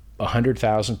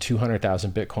 100,000,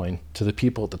 200,000 Bitcoin to the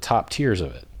people at the top tiers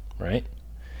of it, right?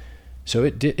 So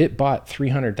it bought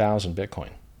 300,000 Bitcoin,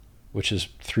 which is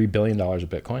 $3 billion of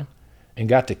Bitcoin, and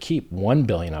got to keep 1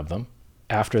 billion of them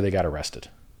after they got arrested.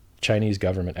 Chinese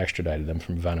government extradited them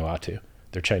from Vanuatu.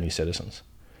 They're Chinese citizens.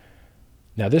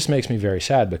 Now, this makes me very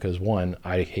sad because, one,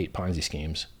 I hate Ponzi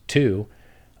schemes. Two,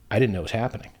 I didn't know it was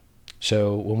happening.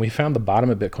 So when we found the bottom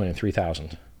of Bitcoin in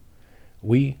 3,000,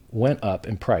 we went up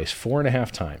in price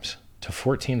 4.5 times to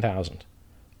 14,000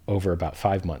 over about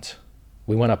 5 months.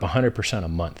 We went up 100% a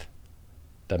month.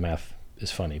 That math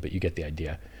is funny, but you get the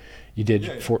idea. You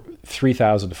did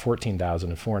 3,000 to 14,000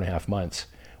 in 4.5 months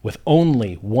with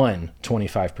only one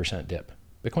 25% dip.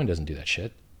 Bitcoin doesn't do that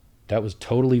shit. That was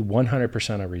totally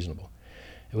 100% unreasonable.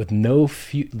 With no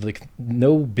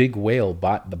big whale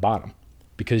bought the bottom,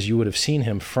 because you would have seen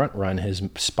him front run his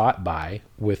spot buy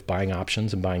with buying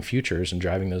options and buying futures and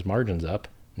driving those margins up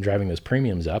and driving those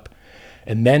premiums up.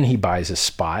 And then he buys his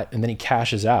spot and then he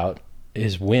cashes out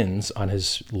his wins on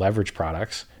his leverage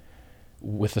products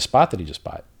with the spot that he just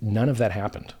bought. None of that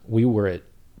happened. We were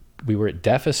at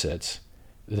deficits.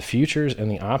 The futures and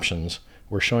the options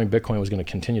were showing Bitcoin was going to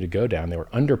continue to go down. They were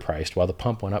underpriced while the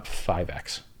pump went up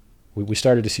 5x. We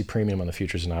started to see premium on the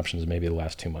futures and options maybe the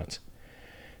last 2 months.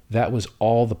 That was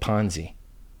all the Ponzi.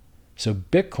 So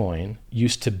Bitcoin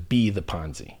used to be the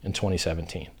Ponzi in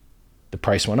 2017. The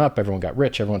price went up, everyone got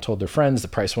rich, everyone told their friends. The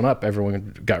price went up,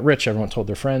 everyone got rich, everyone told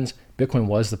their friends. Bitcoin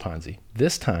was the Ponzi.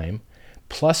 This time,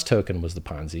 Plus Token was the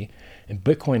Ponzi, and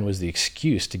Bitcoin was the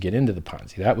excuse to get into the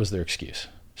Ponzi. That was their excuse.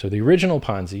 So the original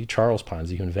Ponzi, Charles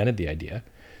Ponzi, who invented the idea,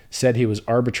 said he was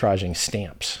arbitraging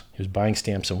stamps. He was buying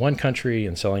stamps in one country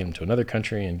and selling them to another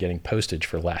country and getting postage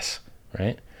for less,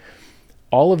 right?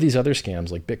 All of these other scams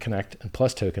like BitConnect and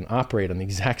Plus Token operate on the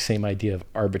exact same idea of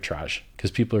arbitrage, because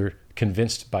people are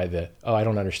convinced by I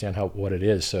don't understand what it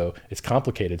is, so it's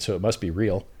complicated, so it must be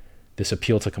real, this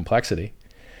appeal to complexity.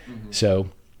 Mm-hmm. So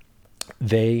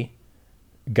they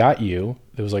got you,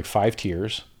 there was like 5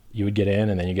 tiers. You would get in,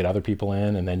 and then you get other people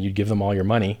in, and then you'd give them all your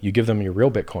money. You give them your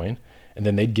real Bitcoin, and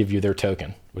then they'd give you their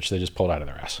token, which they just pulled out of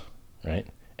their ass, right?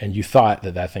 And you thought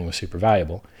that thing was super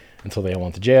valuable until they all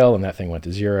went to jail and that thing went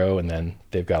to zero, and then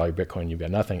they've got all your Bitcoin, you've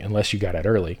got nothing, unless you got out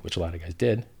early, which a lot of guys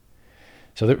did.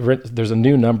 So there's a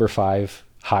new number 5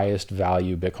 highest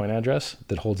value Bitcoin address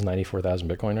that holds 94,000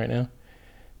 Bitcoin right now.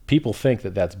 People think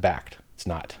that that's backed. It's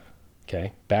not,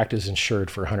 okay? Backed is insured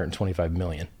for 125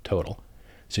 million total.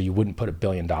 So you wouldn't put $1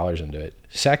 billion into it.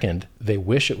 Second, they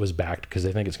wish it was backed because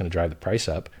they think it's going to drive the price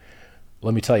up.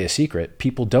 Let me tell you a secret.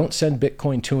 People don't send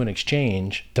Bitcoin to an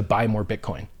exchange to buy more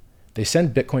Bitcoin. They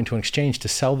send Bitcoin to an exchange to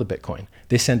sell the Bitcoin.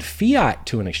 They send fiat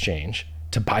to an exchange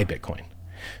to buy Bitcoin.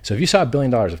 So if you saw $1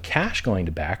 billion of cash going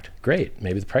to backed, great,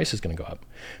 maybe the price is going to go up.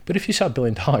 But if you saw $1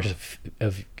 billion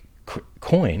of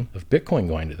Bitcoin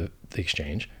going to the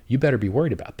exchange, you better be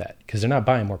worried about that, because they're not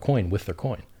buying more coin with their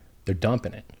coin. They're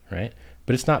dumping it, right?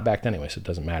 But it's not backed anyway, so it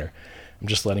doesn't matter. I'm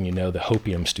just letting you know the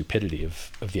hopium stupidity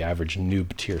of the average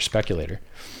noob tier speculator.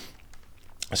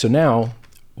 So now,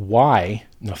 why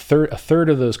a third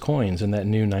of those coins in that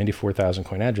new 94,000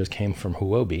 coin address came from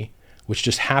Huobi, which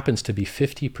just happens to be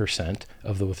 50%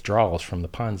 of the withdrawals from the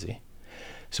Ponzi.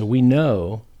 So we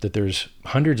know that there's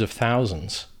hundreds of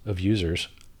thousands of users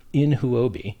in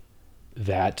Huobi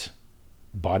that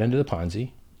bought into the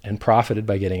Ponzi and profited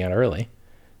by getting out early.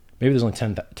 Maybe there's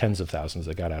only tens of thousands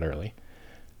that got out early,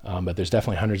 but there's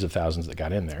definitely hundreds of thousands that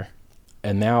got in there.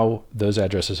 And now those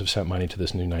addresses have sent money to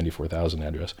this new 94,000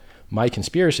 address. My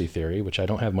conspiracy theory, which I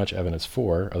don't have much evidence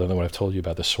for, other than what I've told you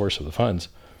about the source of the funds,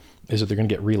 is that they're going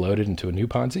to get reloaded into a new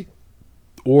Ponzi,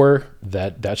 or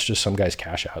that's just some guy's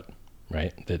cash out,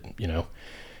 right? That,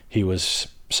 he was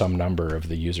some number of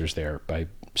the users there by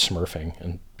smurfing,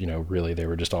 and, really they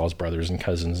were just all his brothers and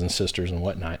cousins and sisters and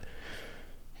whatnot.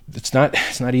 It's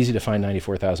not easy to find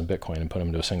 94,000 Bitcoin and put them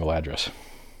into a single address.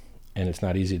 And it's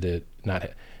not easy to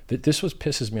this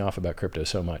pisses me off about crypto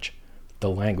so much. The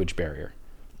language barrier.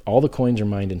 All the coins are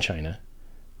mined in China.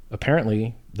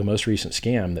 Apparently, the most recent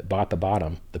scam that bought the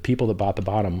bottom, the people that bought the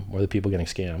bottom were the people getting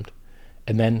scammed.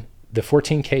 And then the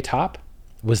 14K top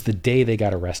was the day they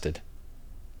got arrested.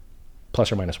 Plus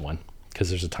or minus 1, because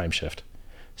there's a time shift.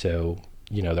 So,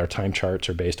 their time charts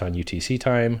are based on UTC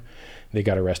time. They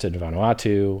got arrested in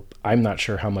Vanuatu. I'm not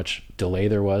sure how much delay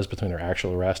there was between their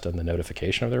actual arrest and the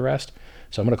notification of their arrest.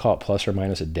 So I'm going to call it plus or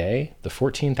minus a day. The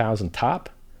 14,000 top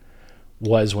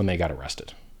was when they got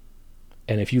arrested.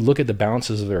 And if you look at the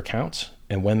balances of their accounts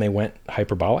and when they went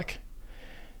hyperbolic,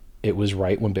 it was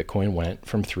right when Bitcoin went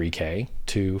from 3K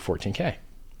to 14K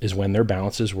is when their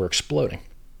balances were exploding.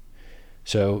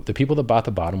 So the people that bought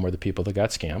the bottom were the people that got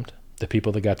scammed. The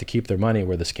people that got to keep their money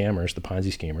were the scammers, the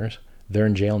Ponzi schemers. They're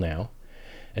in jail now.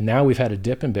 And now we've had a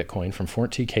dip in Bitcoin from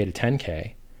 14K to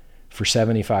 10K for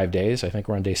 75 days. I think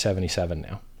we're on day 77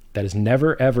 now. That has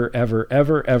never, ever, ever,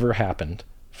 ever, ever happened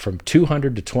from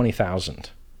 200 to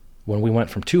 20,000. When we went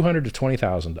from 200 to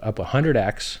 20,000, up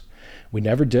 100x, we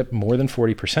never dipped more than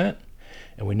 40%,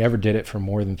 and we never did it for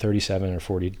more than 37 or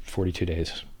 42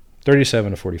 days.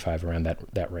 37 to 45, around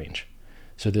that range.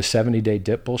 So this 70-day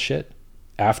dip bullshit,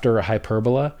 after a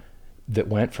hyperbola that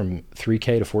went from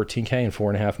 3K to 14K in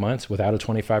 4.5 months without a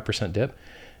 25% dip,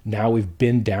 now we've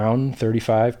been down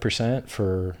 35%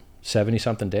 for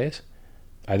 70-something days.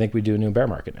 I think we do a new bear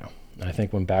market now. I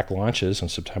think when back launches on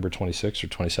September 26th or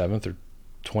 27th or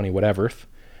 20 whatever,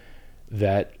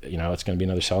 that it's going to be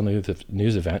another sell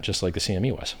news event just like the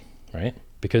CME was, right?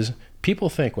 Because people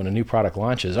think when a new product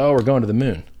launches, oh, we're going to the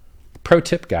moon. Pro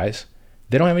tip, guys,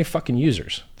 they don't have any fucking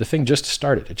users. The thing just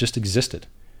started. It just existed.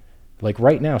 Like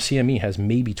right now, CME has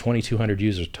maybe 2,200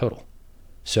 users total.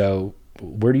 So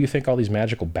where do you think all these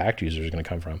magical backed users are going to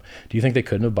come from? Do you think they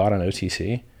couldn't have bought on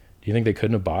OTC? Do you think they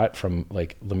couldn't have bought from,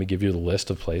 like, let me give you the list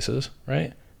of places,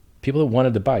 right? People that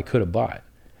wanted to buy could have bought.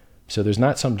 So there's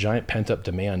not some giant pent-up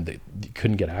demand that you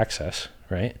couldn't get access,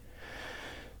 right?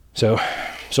 So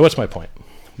what's my point?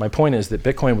 My point is that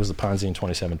Bitcoin was the Ponzi in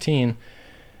 2017,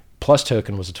 Plus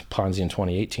Token was a Ponzi in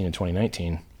 2018 and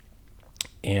 2019.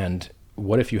 And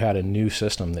what if you had a new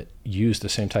system that used the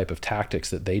same type of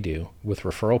tactics that they do with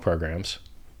referral programs,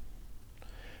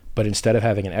 but instead of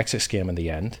having an exit scam in the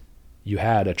end, you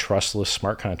had a trustless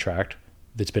smart contract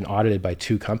that's been audited by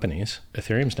 2 companies.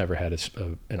 Ethereum's never had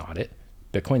an audit.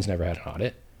 Bitcoin's never had an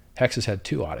audit. Hex has had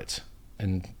 2 audits,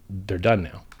 and they're done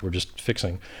now. We're just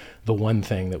fixing the one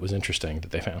thing that was interesting that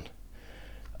they found.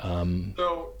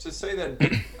 So to say that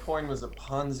Bitcoin was a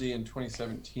Ponzi in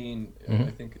 2017,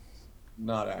 I think it's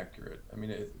not accurate. I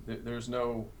mean, there's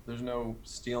no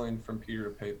stealing from Peter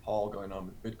to pay Paul going on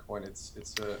with Bitcoin.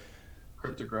 It's a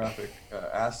cryptographic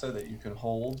asset that you can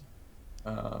hold.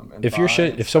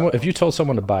 If you told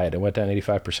someone to buy it and went down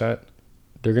 85%,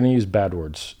 they're going to use bad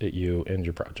words at you and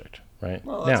your project, right?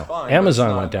 Well, that's now, fine,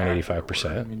 Amazon went down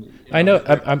 85%. I mean, I know.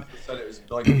 I said it was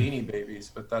like Beanie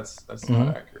Babies, but that's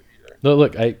not accurate either.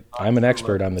 Look, I'm an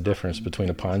expert on the difference between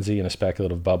a Ponzi and a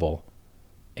speculative bubble,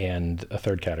 and a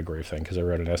third category thing because I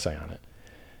wrote an essay on it.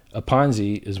 A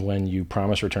Ponzi is when you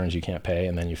promise returns you can't pay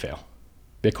and then you fail.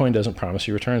 Bitcoin doesn't promise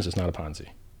you returns. It's not a Ponzi.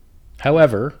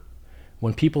 However,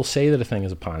 when people say that a thing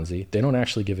is a Ponzi, they don't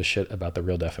actually give a shit about the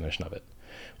real definition of it.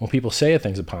 When people say a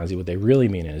thing's a Ponzi, what they really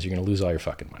mean is you're going to lose all your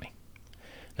fucking money.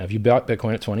 Now, if you bought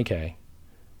Bitcoin at 20K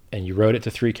and you rode it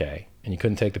to 3K and you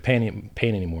couldn't take the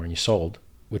pain anymore and you sold,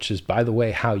 which is, by the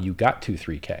way, how you got to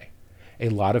 3K. A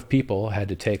lot of people had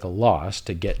to take a loss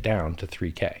to get down to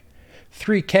 3K.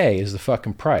 3K is the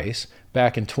fucking price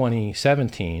back in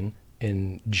 2017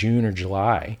 in June or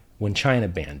July when China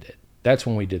banned it. That's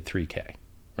when we did 3K,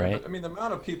 right? But, I mean, the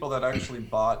amount of people that actually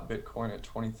bought Bitcoin at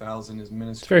 20,000 is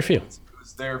minuscule. It's very few. It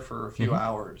was there for a few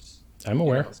hours. I'm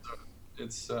aware. So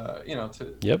it's,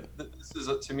 Yep.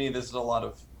 To me, this is a lot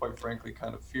of, quite frankly,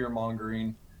 kind of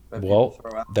fear-mongering. Well,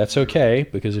 that's okay,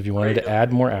 because if you wanted to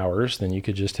add more hours, then you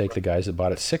could just take the guys that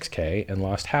bought at 6K and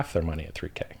lost half their money at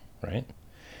 3K, right?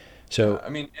 So I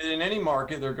mean, in any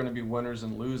market, there are going to be winners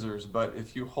and losers, but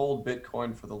if you hold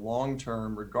Bitcoin for the long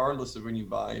term, regardless of when you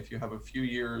buy, if you have a few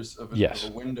years of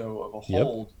a window of a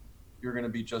hold, you're going to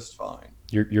be just fine.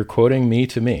 You're quoting me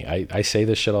to me. I say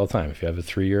this shit all the time. If you have a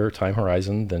 3-year time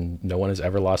horizon, then no one has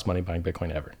ever lost money buying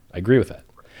Bitcoin ever. I agree with that.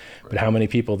 Right. But how many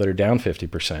people that are down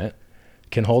 50%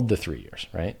 can hold the 3 years,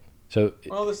 right? So,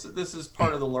 well, this is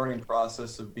part of the learning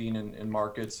process of being in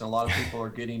markets, and a lot of people are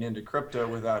getting into crypto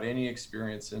without any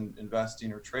experience in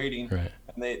investing or trading, right.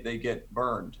 And they get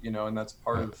burned, and that's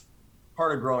part of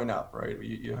growing up, right?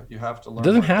 You have to learn. It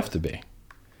doesn't have to be,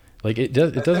 like it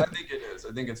does. It doesn't. I think it is.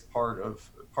 I think it's part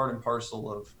and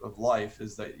parcel of life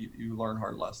is that you learn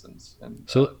hard lessons, and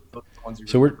so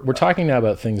we're talking now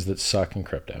about things that suck in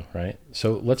crypto, right?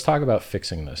 So let's talk about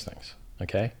fixing those things,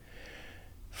 okay?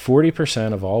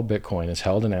 40% of all Bitcoin is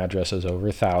held in addresses over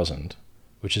 1,000,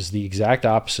 which is the exact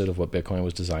opposite of what Bitcoin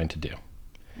was designed to do.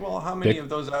 Well, how many of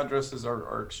those addresses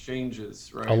are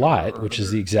exchanges, right? A lot, which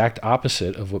is the exact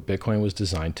opposite of what Bitcoin was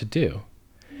designed to do.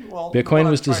 Well, Bitcoin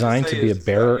was designed to be a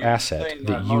bearer asset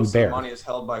that you bear. Money is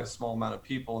held by a small amount of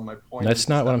people, and my point That's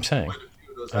not what I'm saying.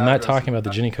 I'm not talking about the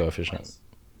Gini coefficient.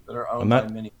 That are owned by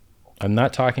many people. I'm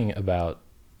not talking about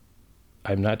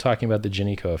the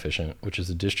Gini coefficient, which is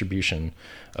the distribution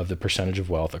of the percentage of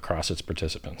wealth across its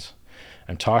participants.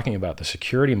 I'm talking about the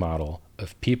security model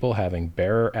of people having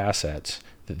bearer assets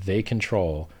that they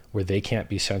control, where they can't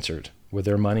be censored, where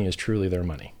their money is truly their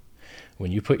money.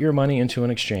 When you put your money into an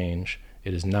exchange,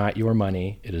 it is not your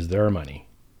money, it is their money.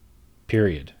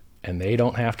 Period. and they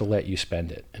don't have to let you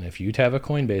spend it. And if you have a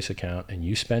Coinbase account and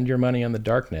you spend your money on the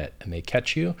darknet and they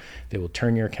catch you, they will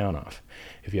turn your account off.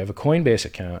 If you have a Coinbase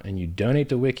account and you donate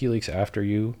to WikiLeaks after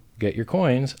you get your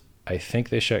coins, I think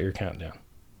they shut your account down.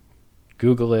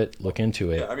 Google it, look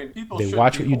into it. Yeah, I mean, people they should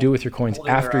watch be what you do with your coins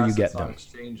holding their after you get assets on them.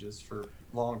 exchanges for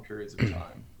long periods of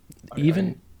time.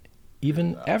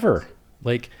 Even ever.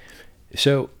 Like,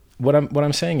 so what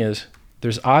I'm saying is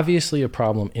there's obviously a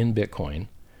problem in Bitcoin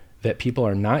that people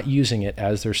are not using it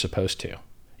as they're supposed to.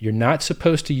 You're not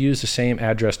supposed to use the same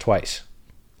address twice.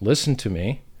 Listen to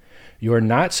me. You're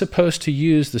not supposed to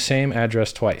use the same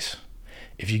address twice.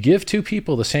 If you give two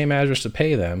people the same address to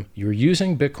pay them, you're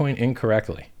using Bitcoin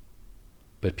incorrectly.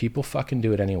 But people fucking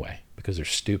do it anyway because they're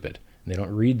stupid and they don't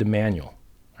read the manual.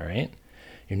 All right?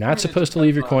 You're not supposed to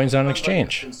leave your coins on an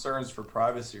exchange. Concerns for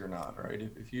privacy or not, right?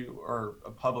 If you are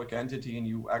a public entity and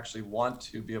you actually want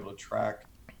to be able to track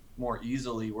more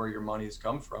easily where your money's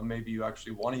come from, maybe you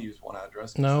actually want to use one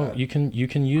address. No, instead. you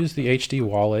can use the HD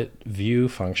wallet view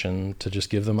function to just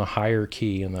give them a higher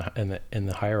key in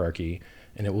the hierarchy,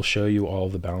 and it will show you all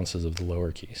the balances of the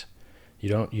lower keys. You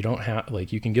don't have,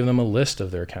 like, you can give them a list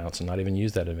of their accounts and not even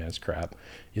use that advanced crap.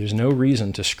 There's no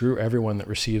reason to screw everyone that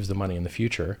receives the money in the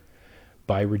future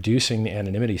by reducing the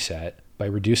anonymity set, by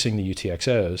reducing the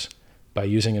UTXOs, by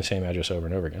using the same address over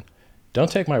and over again.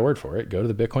 Don't take my word for it. Go to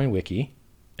the Bitcoin wiki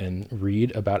and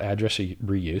read about address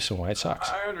reuse and why it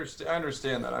sucks. I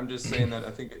understand that. I'm just saying that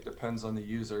I think it depends on the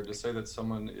user. To say that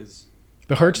someone is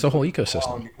It hurts the whole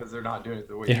ecosystem. Because they're not doing it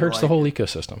the way it hurts like the whole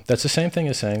ecosystem. That's the same thing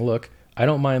as saying, look, I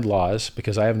don't mind laws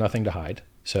because I have nothing to hide,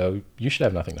 so you should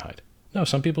have nothing to hide. No,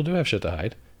 some people do have shit to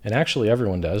hide, and actually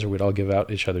everyone does, or we'd all give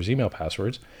out each other's email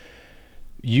passwords.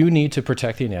 You need to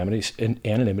protect the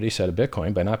anonymity set of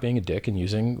Bitcoin by not being a dick and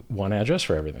using one address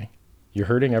for everything. You're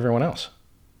hurting everyone else.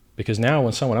 Because now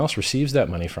when someone else receives that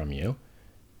money from you,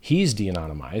 he's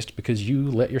de-anonymized because you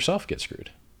let yourself get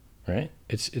screwed, right?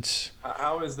 It's.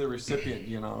 How is the recipient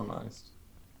de-anonymized?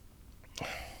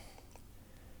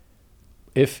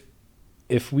 If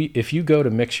you go to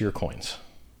mix your coins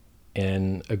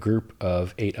in a group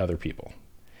of 8 other people,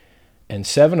 and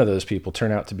 7 of those people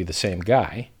turn out to be the same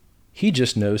guy, he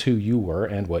just knows who you were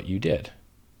and what you did,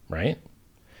 right?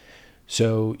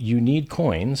 So you need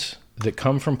coins that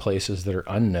come from places that are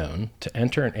unknown to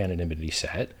enter an anonymity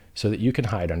set so that you can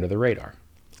hide under the radar.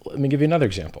 Let me give you another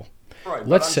example. Right.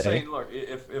 Let's but I'm say, saying, look,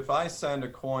 if I send a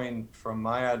coin from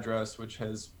my address, which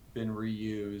has been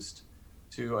reused,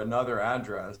 to another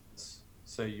address,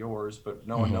 say yours, but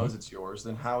no one knows it's yours,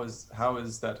 then how is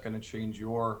that going to change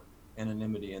your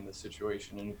anonymity in the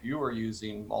situation? And if you are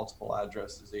using multiple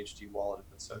addresses, HD wallet,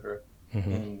 etc.,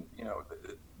 and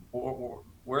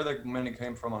where the money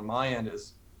came from on my end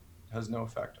has no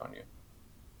effect on you.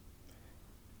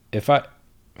 If I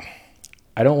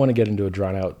don't want to get into a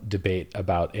drawn out debate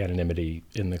about anonymity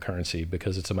in the currency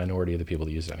because it's a minority of the people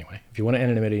that use it anyway. If you want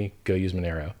anonymity, go use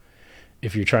Monero.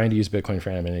 If you're trying to use Bitcoin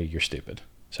for anonymity, you're stupid.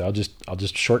 So I'll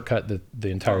just shortcut the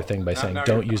entire thing by saying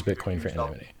don't use Bitcoin for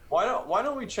anonymity. Why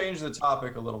don't we change the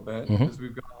topic a little bit, because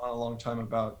we've gone on a long time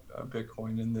about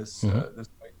Bitcoin in this this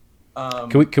way.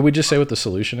 Could we just say what the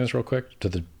solution is real quick to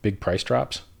the big price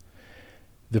drops?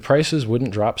 The prices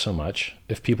wouldn't drop so much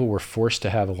if people were forced to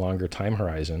have a longer time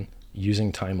horizon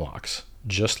using time locks,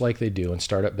 just like they do in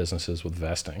startup businesses with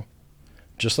vesting,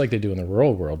 just like they do in the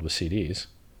real world with CDs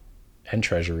and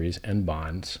treasuries and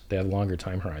bonds. They have longer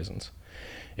time horizons.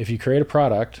 If you create a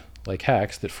product like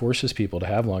Hex that forces people to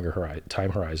have longer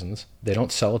time horizons, they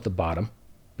don't sell at the bottom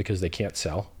because they can't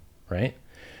sell, right?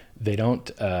 They don't,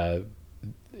 it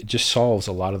just solves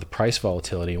a lot of the price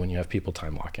volatility when you have people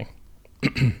time locking.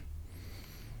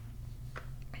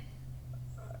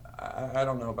 I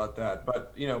don't know about that,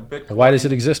 but Bitcoin. Why does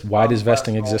it exist? Why does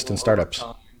vesting exist in startups?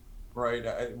 Time,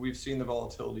 right. We've seen the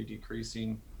volatility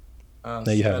decreasing No,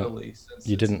 you steadily haven't. since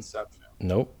You its didn't. inception.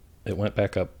 Nope. It went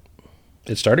back up.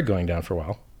 It started going down for a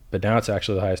while, but now it's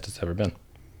actually the highest it's ever been.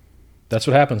 That's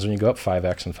what happens when you go up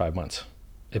 5x in 5 months.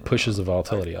 It pushes the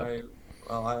volatility up.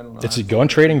 I don't know. It's go on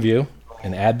TradingView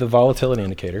and add the volatility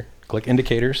indicator. Click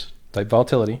indicators, type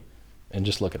volatility, and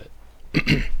just look at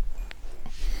it.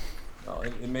 Well,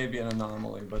 it may be an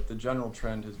anomaly, but the general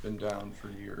trend has been down for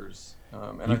years.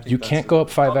 And I think You that's can't go up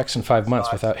 5x in 5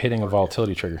 months without hitting a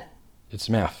volatility trigger. It's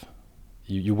math.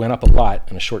 You went up a lot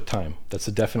in a short time. That's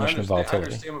the definition of I volatility.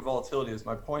 understand what volatility is.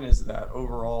 My point is that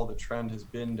overall the trend has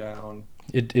been down.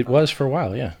 It was for a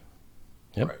while, yeah.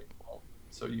 Yep. Right. Well,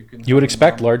 so You would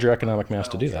expect larger economic mass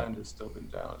to do that. The trend has still been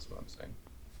down, is what I'm saying.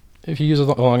 If you use a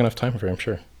long enough time frame,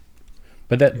 sure.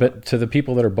 But to the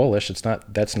people that are bullish,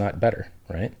 that's not better,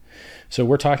 right? So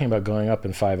we're talking about going up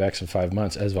in 5x in 5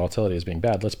 months as volatility is being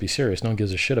bad. Let's be serious. No one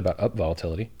gives a shit about up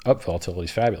volatility. Up volatility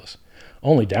is fabulous.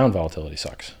 Only down volatility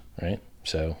sucks, right?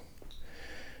 So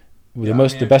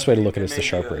the best way to look at it is the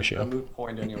Sharpe ratio. A moot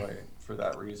point anyway for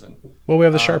that reason. Well, we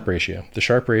have the Sharpe ratio. The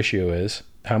Sharpe ratio is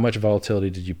how much volatility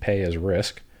did you pay as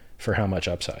risk for how much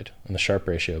upside, and the Sharpe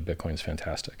ratio of Bitcoin is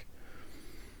fantastic.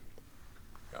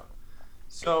 Yeah.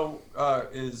 So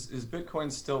is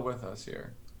Bitcoin still with us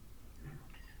here?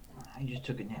 I just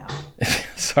took a nap.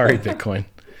 Sorry, Bitcoin.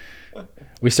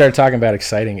 We started talking about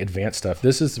exciting advanced stuff.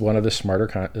 This is one of the smarter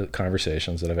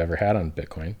conversations that I've ever had on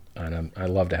Bitcoin, and I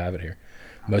love to have it here.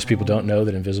 Most people don't know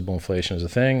that invisible inflation is a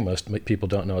thing. Most people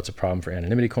don't know it's a problem for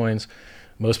anonymity coins.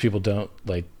 Most people don't,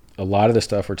 like, a lot of the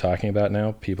stuff we're talking about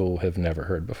now, people have never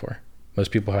heard before.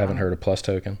 Most people haven't heard of Plus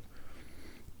Token.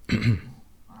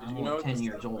 I'm 10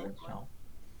 years old, so.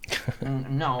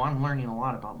 No, I'm learning a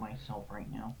lot about myself right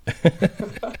now.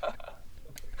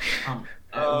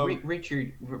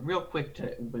 Richard, real quick,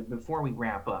 before we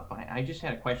wrap up, I just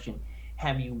had a question.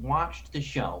 Have you watched the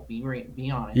show?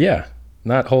 Be honest. Yeah,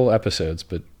 not whole episodes,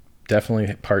 but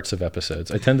definitely parts of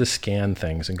episodes. I tend to scan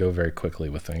things and go very quickly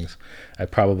with things. I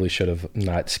probably should have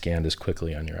not scanned as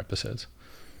quickly on your episodes.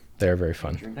 They're very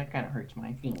fun. Richard, that kind of hurts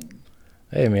my feelings.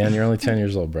 Hey, man, you're only 10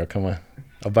 years old, bro. Come on.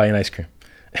 I'll buy you an ice cream.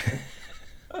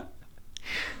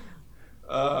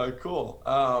 Cool.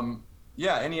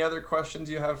 Yeah, any other questions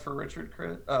you have for Richard?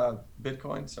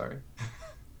 Bitcoin, sorry.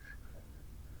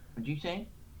 What'd you say?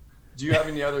 Do you have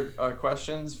any other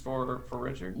questions for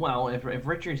Richard? Well, if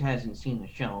Richard hasn't seen the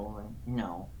show, then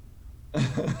no.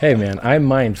 Hey, man, I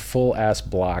mined full-ass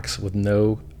blocks with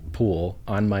no pool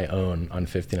on my own on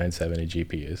 5970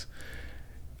 GPUs.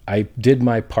 I did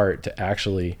my part to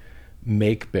actually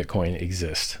make Bitcoin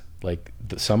exist. Like,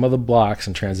 some of the blocks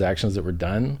and transactions that were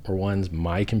done were ones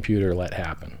my computer let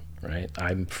happen, right?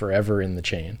 I'm forever in the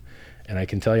chain. And I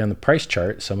can tell you on the price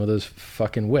chart, some of those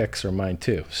fucking wicks are mine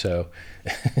too. So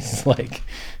it's like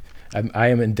I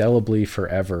am indelibly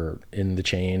forever in the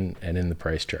chain and in the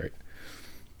price chart.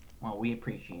 Well, we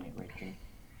appreciate it, Richard.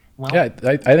 Well, yeah,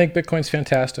 I think Bitcoin's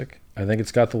fantastic. I think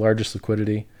it's got the largest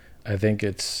liquidity. I think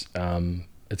it's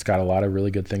got a lot of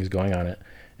really good things going on it.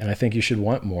 And I think you should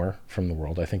want more from the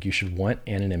world. I think you should want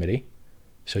anonymity.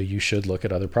 So you should look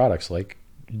at other products. Like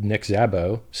Nick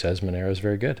Szabo says Monero is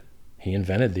very good. He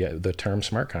invented the term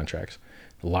smart contracts.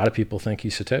 A lot of people think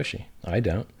he's Satoshi. I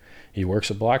don't. He works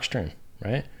at Blockstream,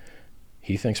 right?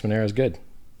 He thinks Monero is good.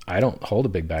 I don't hold a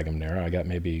big bag of Monero. I got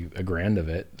maybe $1,000 of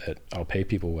it that I'll pay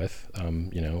people with,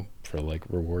 for like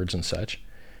rewards and such.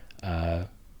 But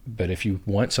if you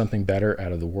want something better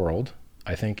out of the world,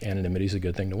 I think anonymity is a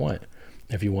good thing to want.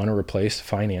 If you want to replace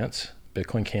finance,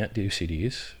 Bitcoin can't do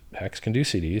CDs. Hex can do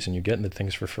CDs, and you're getting the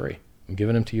things for free. I'm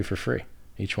giving them to you for free.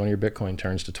 Each one of your Bitcoin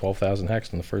turns to 12,000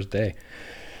 hex on the first day.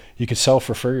 You could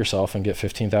self-refer yourself and get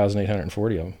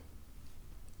 15,840 of them.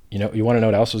 You want to know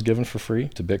what else was given for free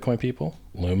to Bitcoin people?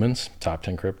 Lumens, top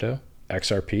 10 crypto.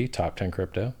 XRP, top 10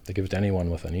 crypto. They give it to anyone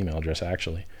with an email address,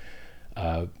 actually.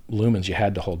 Lumens, you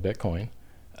had to hold Bitcoin.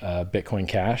 Bitcoin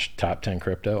Cash, top 10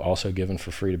 crypto, also given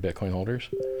for free to Bitcoin holders.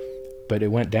 But it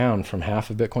went down from half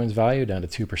of Bitcoin's value down to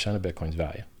 2% of Bitcoin's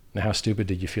value. Now, how stupid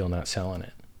did you feel not selling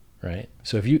it, right?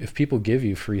 So if people give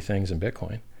you free things in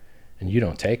Bitcoin and you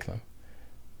don't take them,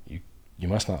 you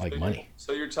must not like money.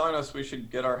 So you're telling us we should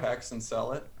get our hex and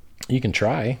sell it? You can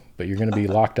try, but you're going to be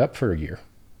locked up for a year.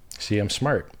 See, I'm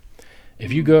smart.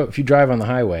 If you drive on the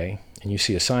highway and you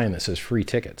see a sign that says free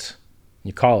tickets,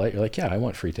 you call it, you're like, yeah, I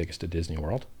want free tickets to Disney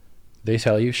World. They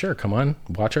tell you, sure, come on,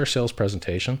 watch our sales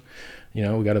presentation. We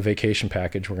got a vacation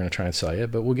package we're going to try and sell you,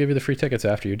 but we'll give you the free tickets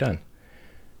after you're done.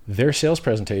 Their sales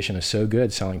presentation is so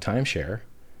good selling timeshare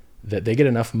that they get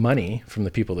enough money from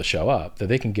the people that show up that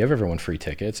they can give everyone free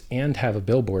tickets and have a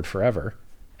billboard forever.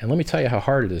 And let me tell you how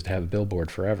hard it is to have a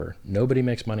billboard forever. Nobody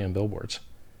makes money on billboards.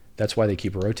 That's why they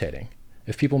keep rotating.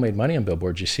 If people made money on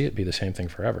billboards, you see it be the same thing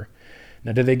forever.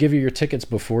 Now, do they give you your tickets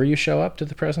before you show up to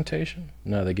the presentation?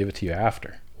 No, they give it to you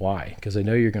after. Why? Because they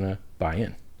know you're going to buy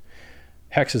in.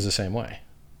 Hex is the same way.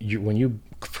 When you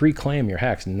free claim your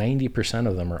Hex, 90%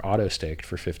 of them are auto-staked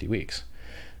for 50 weeks.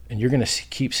 And you're going to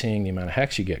keep seeing the amount of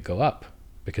Hex you get go up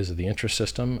because of the interest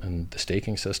system and the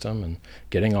staking system and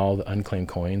getting all the unclaimed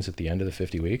coins at the end of the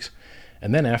 50 weeks.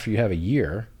 And then after you have a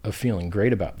year of feeling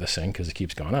great about this thing because it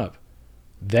keeps going up,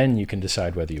 then you can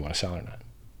decide whether you want to sell or not.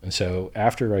 And so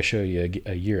after I show you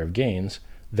a year of gains,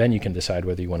 then you can decide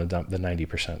whether you want to dump the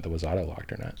 90% that was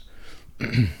auto-locked or not.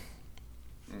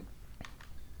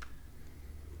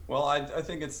 Well, I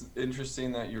think it's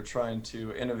interesting that you're trying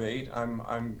to innovate.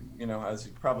 As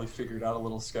you probably figured out, a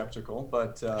little skeptical,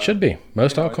 but Should be.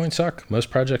 Most you know, it's altcoins suck. Most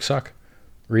projects suck.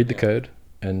 Read the yeah, code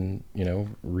and,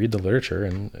 read the literature.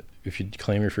 And if you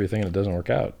claim your free thing and it doesn't work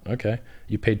out, okay.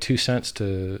 You paid 2 cents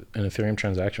to an Ethereum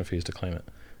transaction fees to claim it.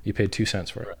 You paid 2 cents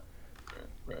for it. right,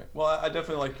 right. Well, I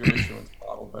definitely like your issuance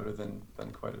model better than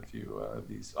quite a few of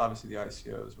these. Obviously, the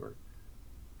ICOs were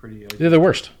pretty. They're the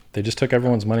worst. They just took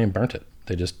everyone's money and burnt it.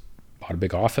 They just bought a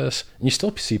big office. And you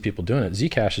still see people doing it.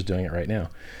 Zcash is doing it right now.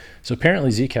 So apparently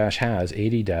Zcash has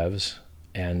 80 devs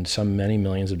and some many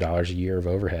millions of dollars a year of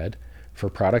overhead for a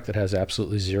product that has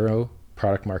absolutely zero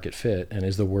product market fit and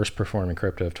is the worst performing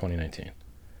crypto of 2019.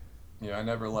 Yeah, I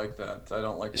never liked that. I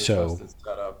don't like the So trusted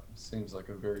setup. Seems like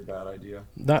a very bad idea.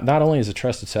 not only is a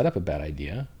trusted setup a bad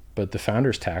idea, but the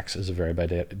founder's tax is a very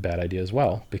bad idea as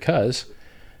well, because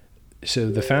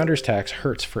so the founder's tax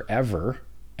hurts forever,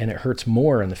 and it hurts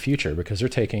more in the future because they're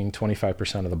taking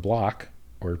 25% of the block,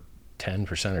 or 10%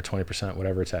 or 20%,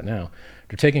 whatever it's at now.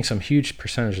 They're taking some huge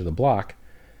percentage of the block,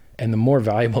 and the more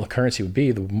valuable the currency would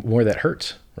be, the more that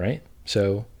hurts, right?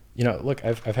 So, look,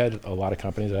 I've had a lot of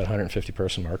companies. I had a 150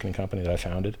 person marketing company that I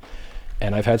founded,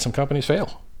 and I've had some companies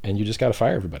fail, and you just got to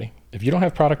fire everybody. If you don't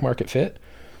have product market fit,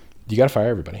 you got to fire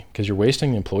everybody because you're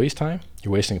wasting the employees' time,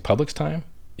 you're wasting the public's time,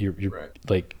 you're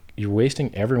Right. you're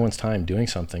wasting everyone's time doing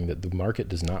something that the market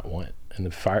does not want. And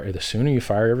the sooner you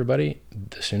fire everybody,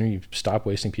 the sooner you stop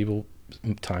wasting people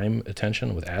time,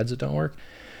 attention with ads that don't work,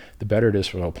 the better it is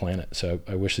for the whole planet. So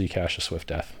I wish Zcash a swift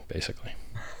death, basically.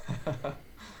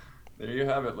 There you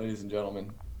have it, ladies and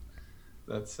gentlemen.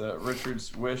 That's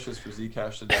Richard's wish is for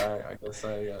Zcash to die. I guess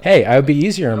Hey, I would be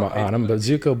easier I don't hate on them, that but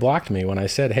idea. Zuko blocked me when I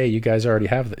said, "Hey, you guys already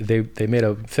have." They made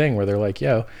a thing where they're like,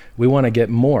 "Yo, we want to get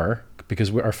more because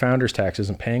our founders' tax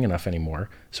isn't paying enough anymore.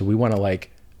 So we want to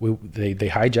they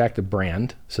hijacked the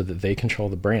brand so that they control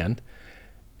the brand,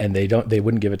 and they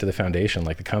wouldn't give it to the foundation.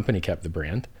 Like the company kept the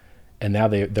brand, and now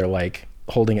they're like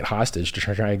holding it hostage to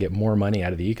try to get more money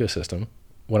out of the ecosystem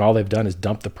when all they've done is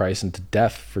dump the price into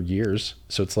death for years.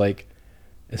 So it's like."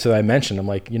 And so I mentioned, I'm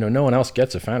like, no one else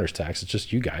gets a founder's tax. It's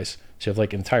just you guys. So you have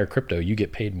like entire crypto, you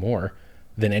get paid more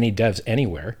than any devs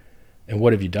anywhere. And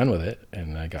what have you done with it?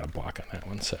 And I got a block on that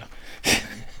one. So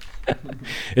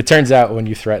it turns out when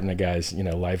you threaten a guy's,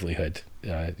 livelihood,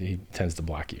 he tends to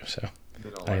block you. So They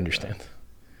don't I like understand. that.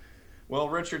 Well,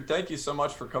 Richard, thank you so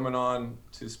much for coming on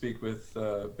to speak with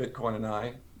Bitcoin and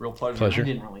I. Real pleasure. I Pleasure.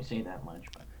 didn't really say that much,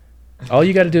 but All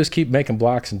you got to do is keep making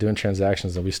blocks and doing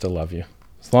transactions, and we still love you.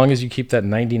 As long as you keep that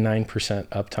 99%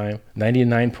 uptime,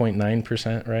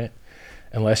 99.9%, right?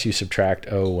 Unless you subtract,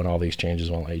 when all these changes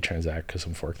won't let you transact because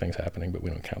some fork thing's happening, but we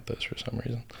don't count those for some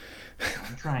reason.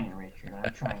 I'm trying, Richard.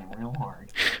 I'm trying real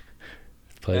hard.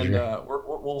 Pleasure. And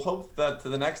we'll hope that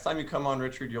the next time you come on,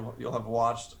 Richard, you'll have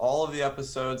watched all of the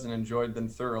episodes and enjoyed them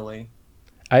thoroughly.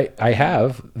 I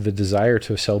have the desire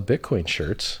to sell Bitcoin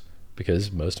shirts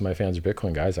because most of my fans are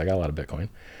Bitcoin guys. I got a lot of Bitcoin.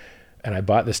 And I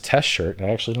bought this test shirt, and I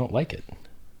actually don't like it.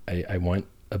 I want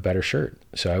a better shirt.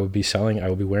 So I will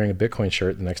be wearing a Bitcoin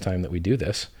shirt the next time that we do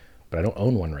this, but I don't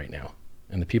own one right now.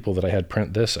 And the people that I had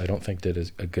print this, I don't think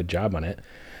did a good job on it.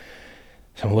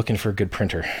 So I'm looking for a good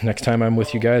printer. Next time I'm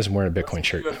with you guys, I'm wearing a Bitcoin Let's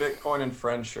shirt. do a Bitcoin and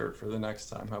Friends shirt for the next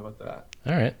time. How about that?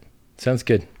 All right. Sounds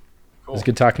good. Cool. It's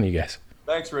good talking to you guys.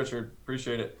 Thanks, Richard.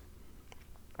 Appreciate it.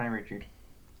 Bye, Richard.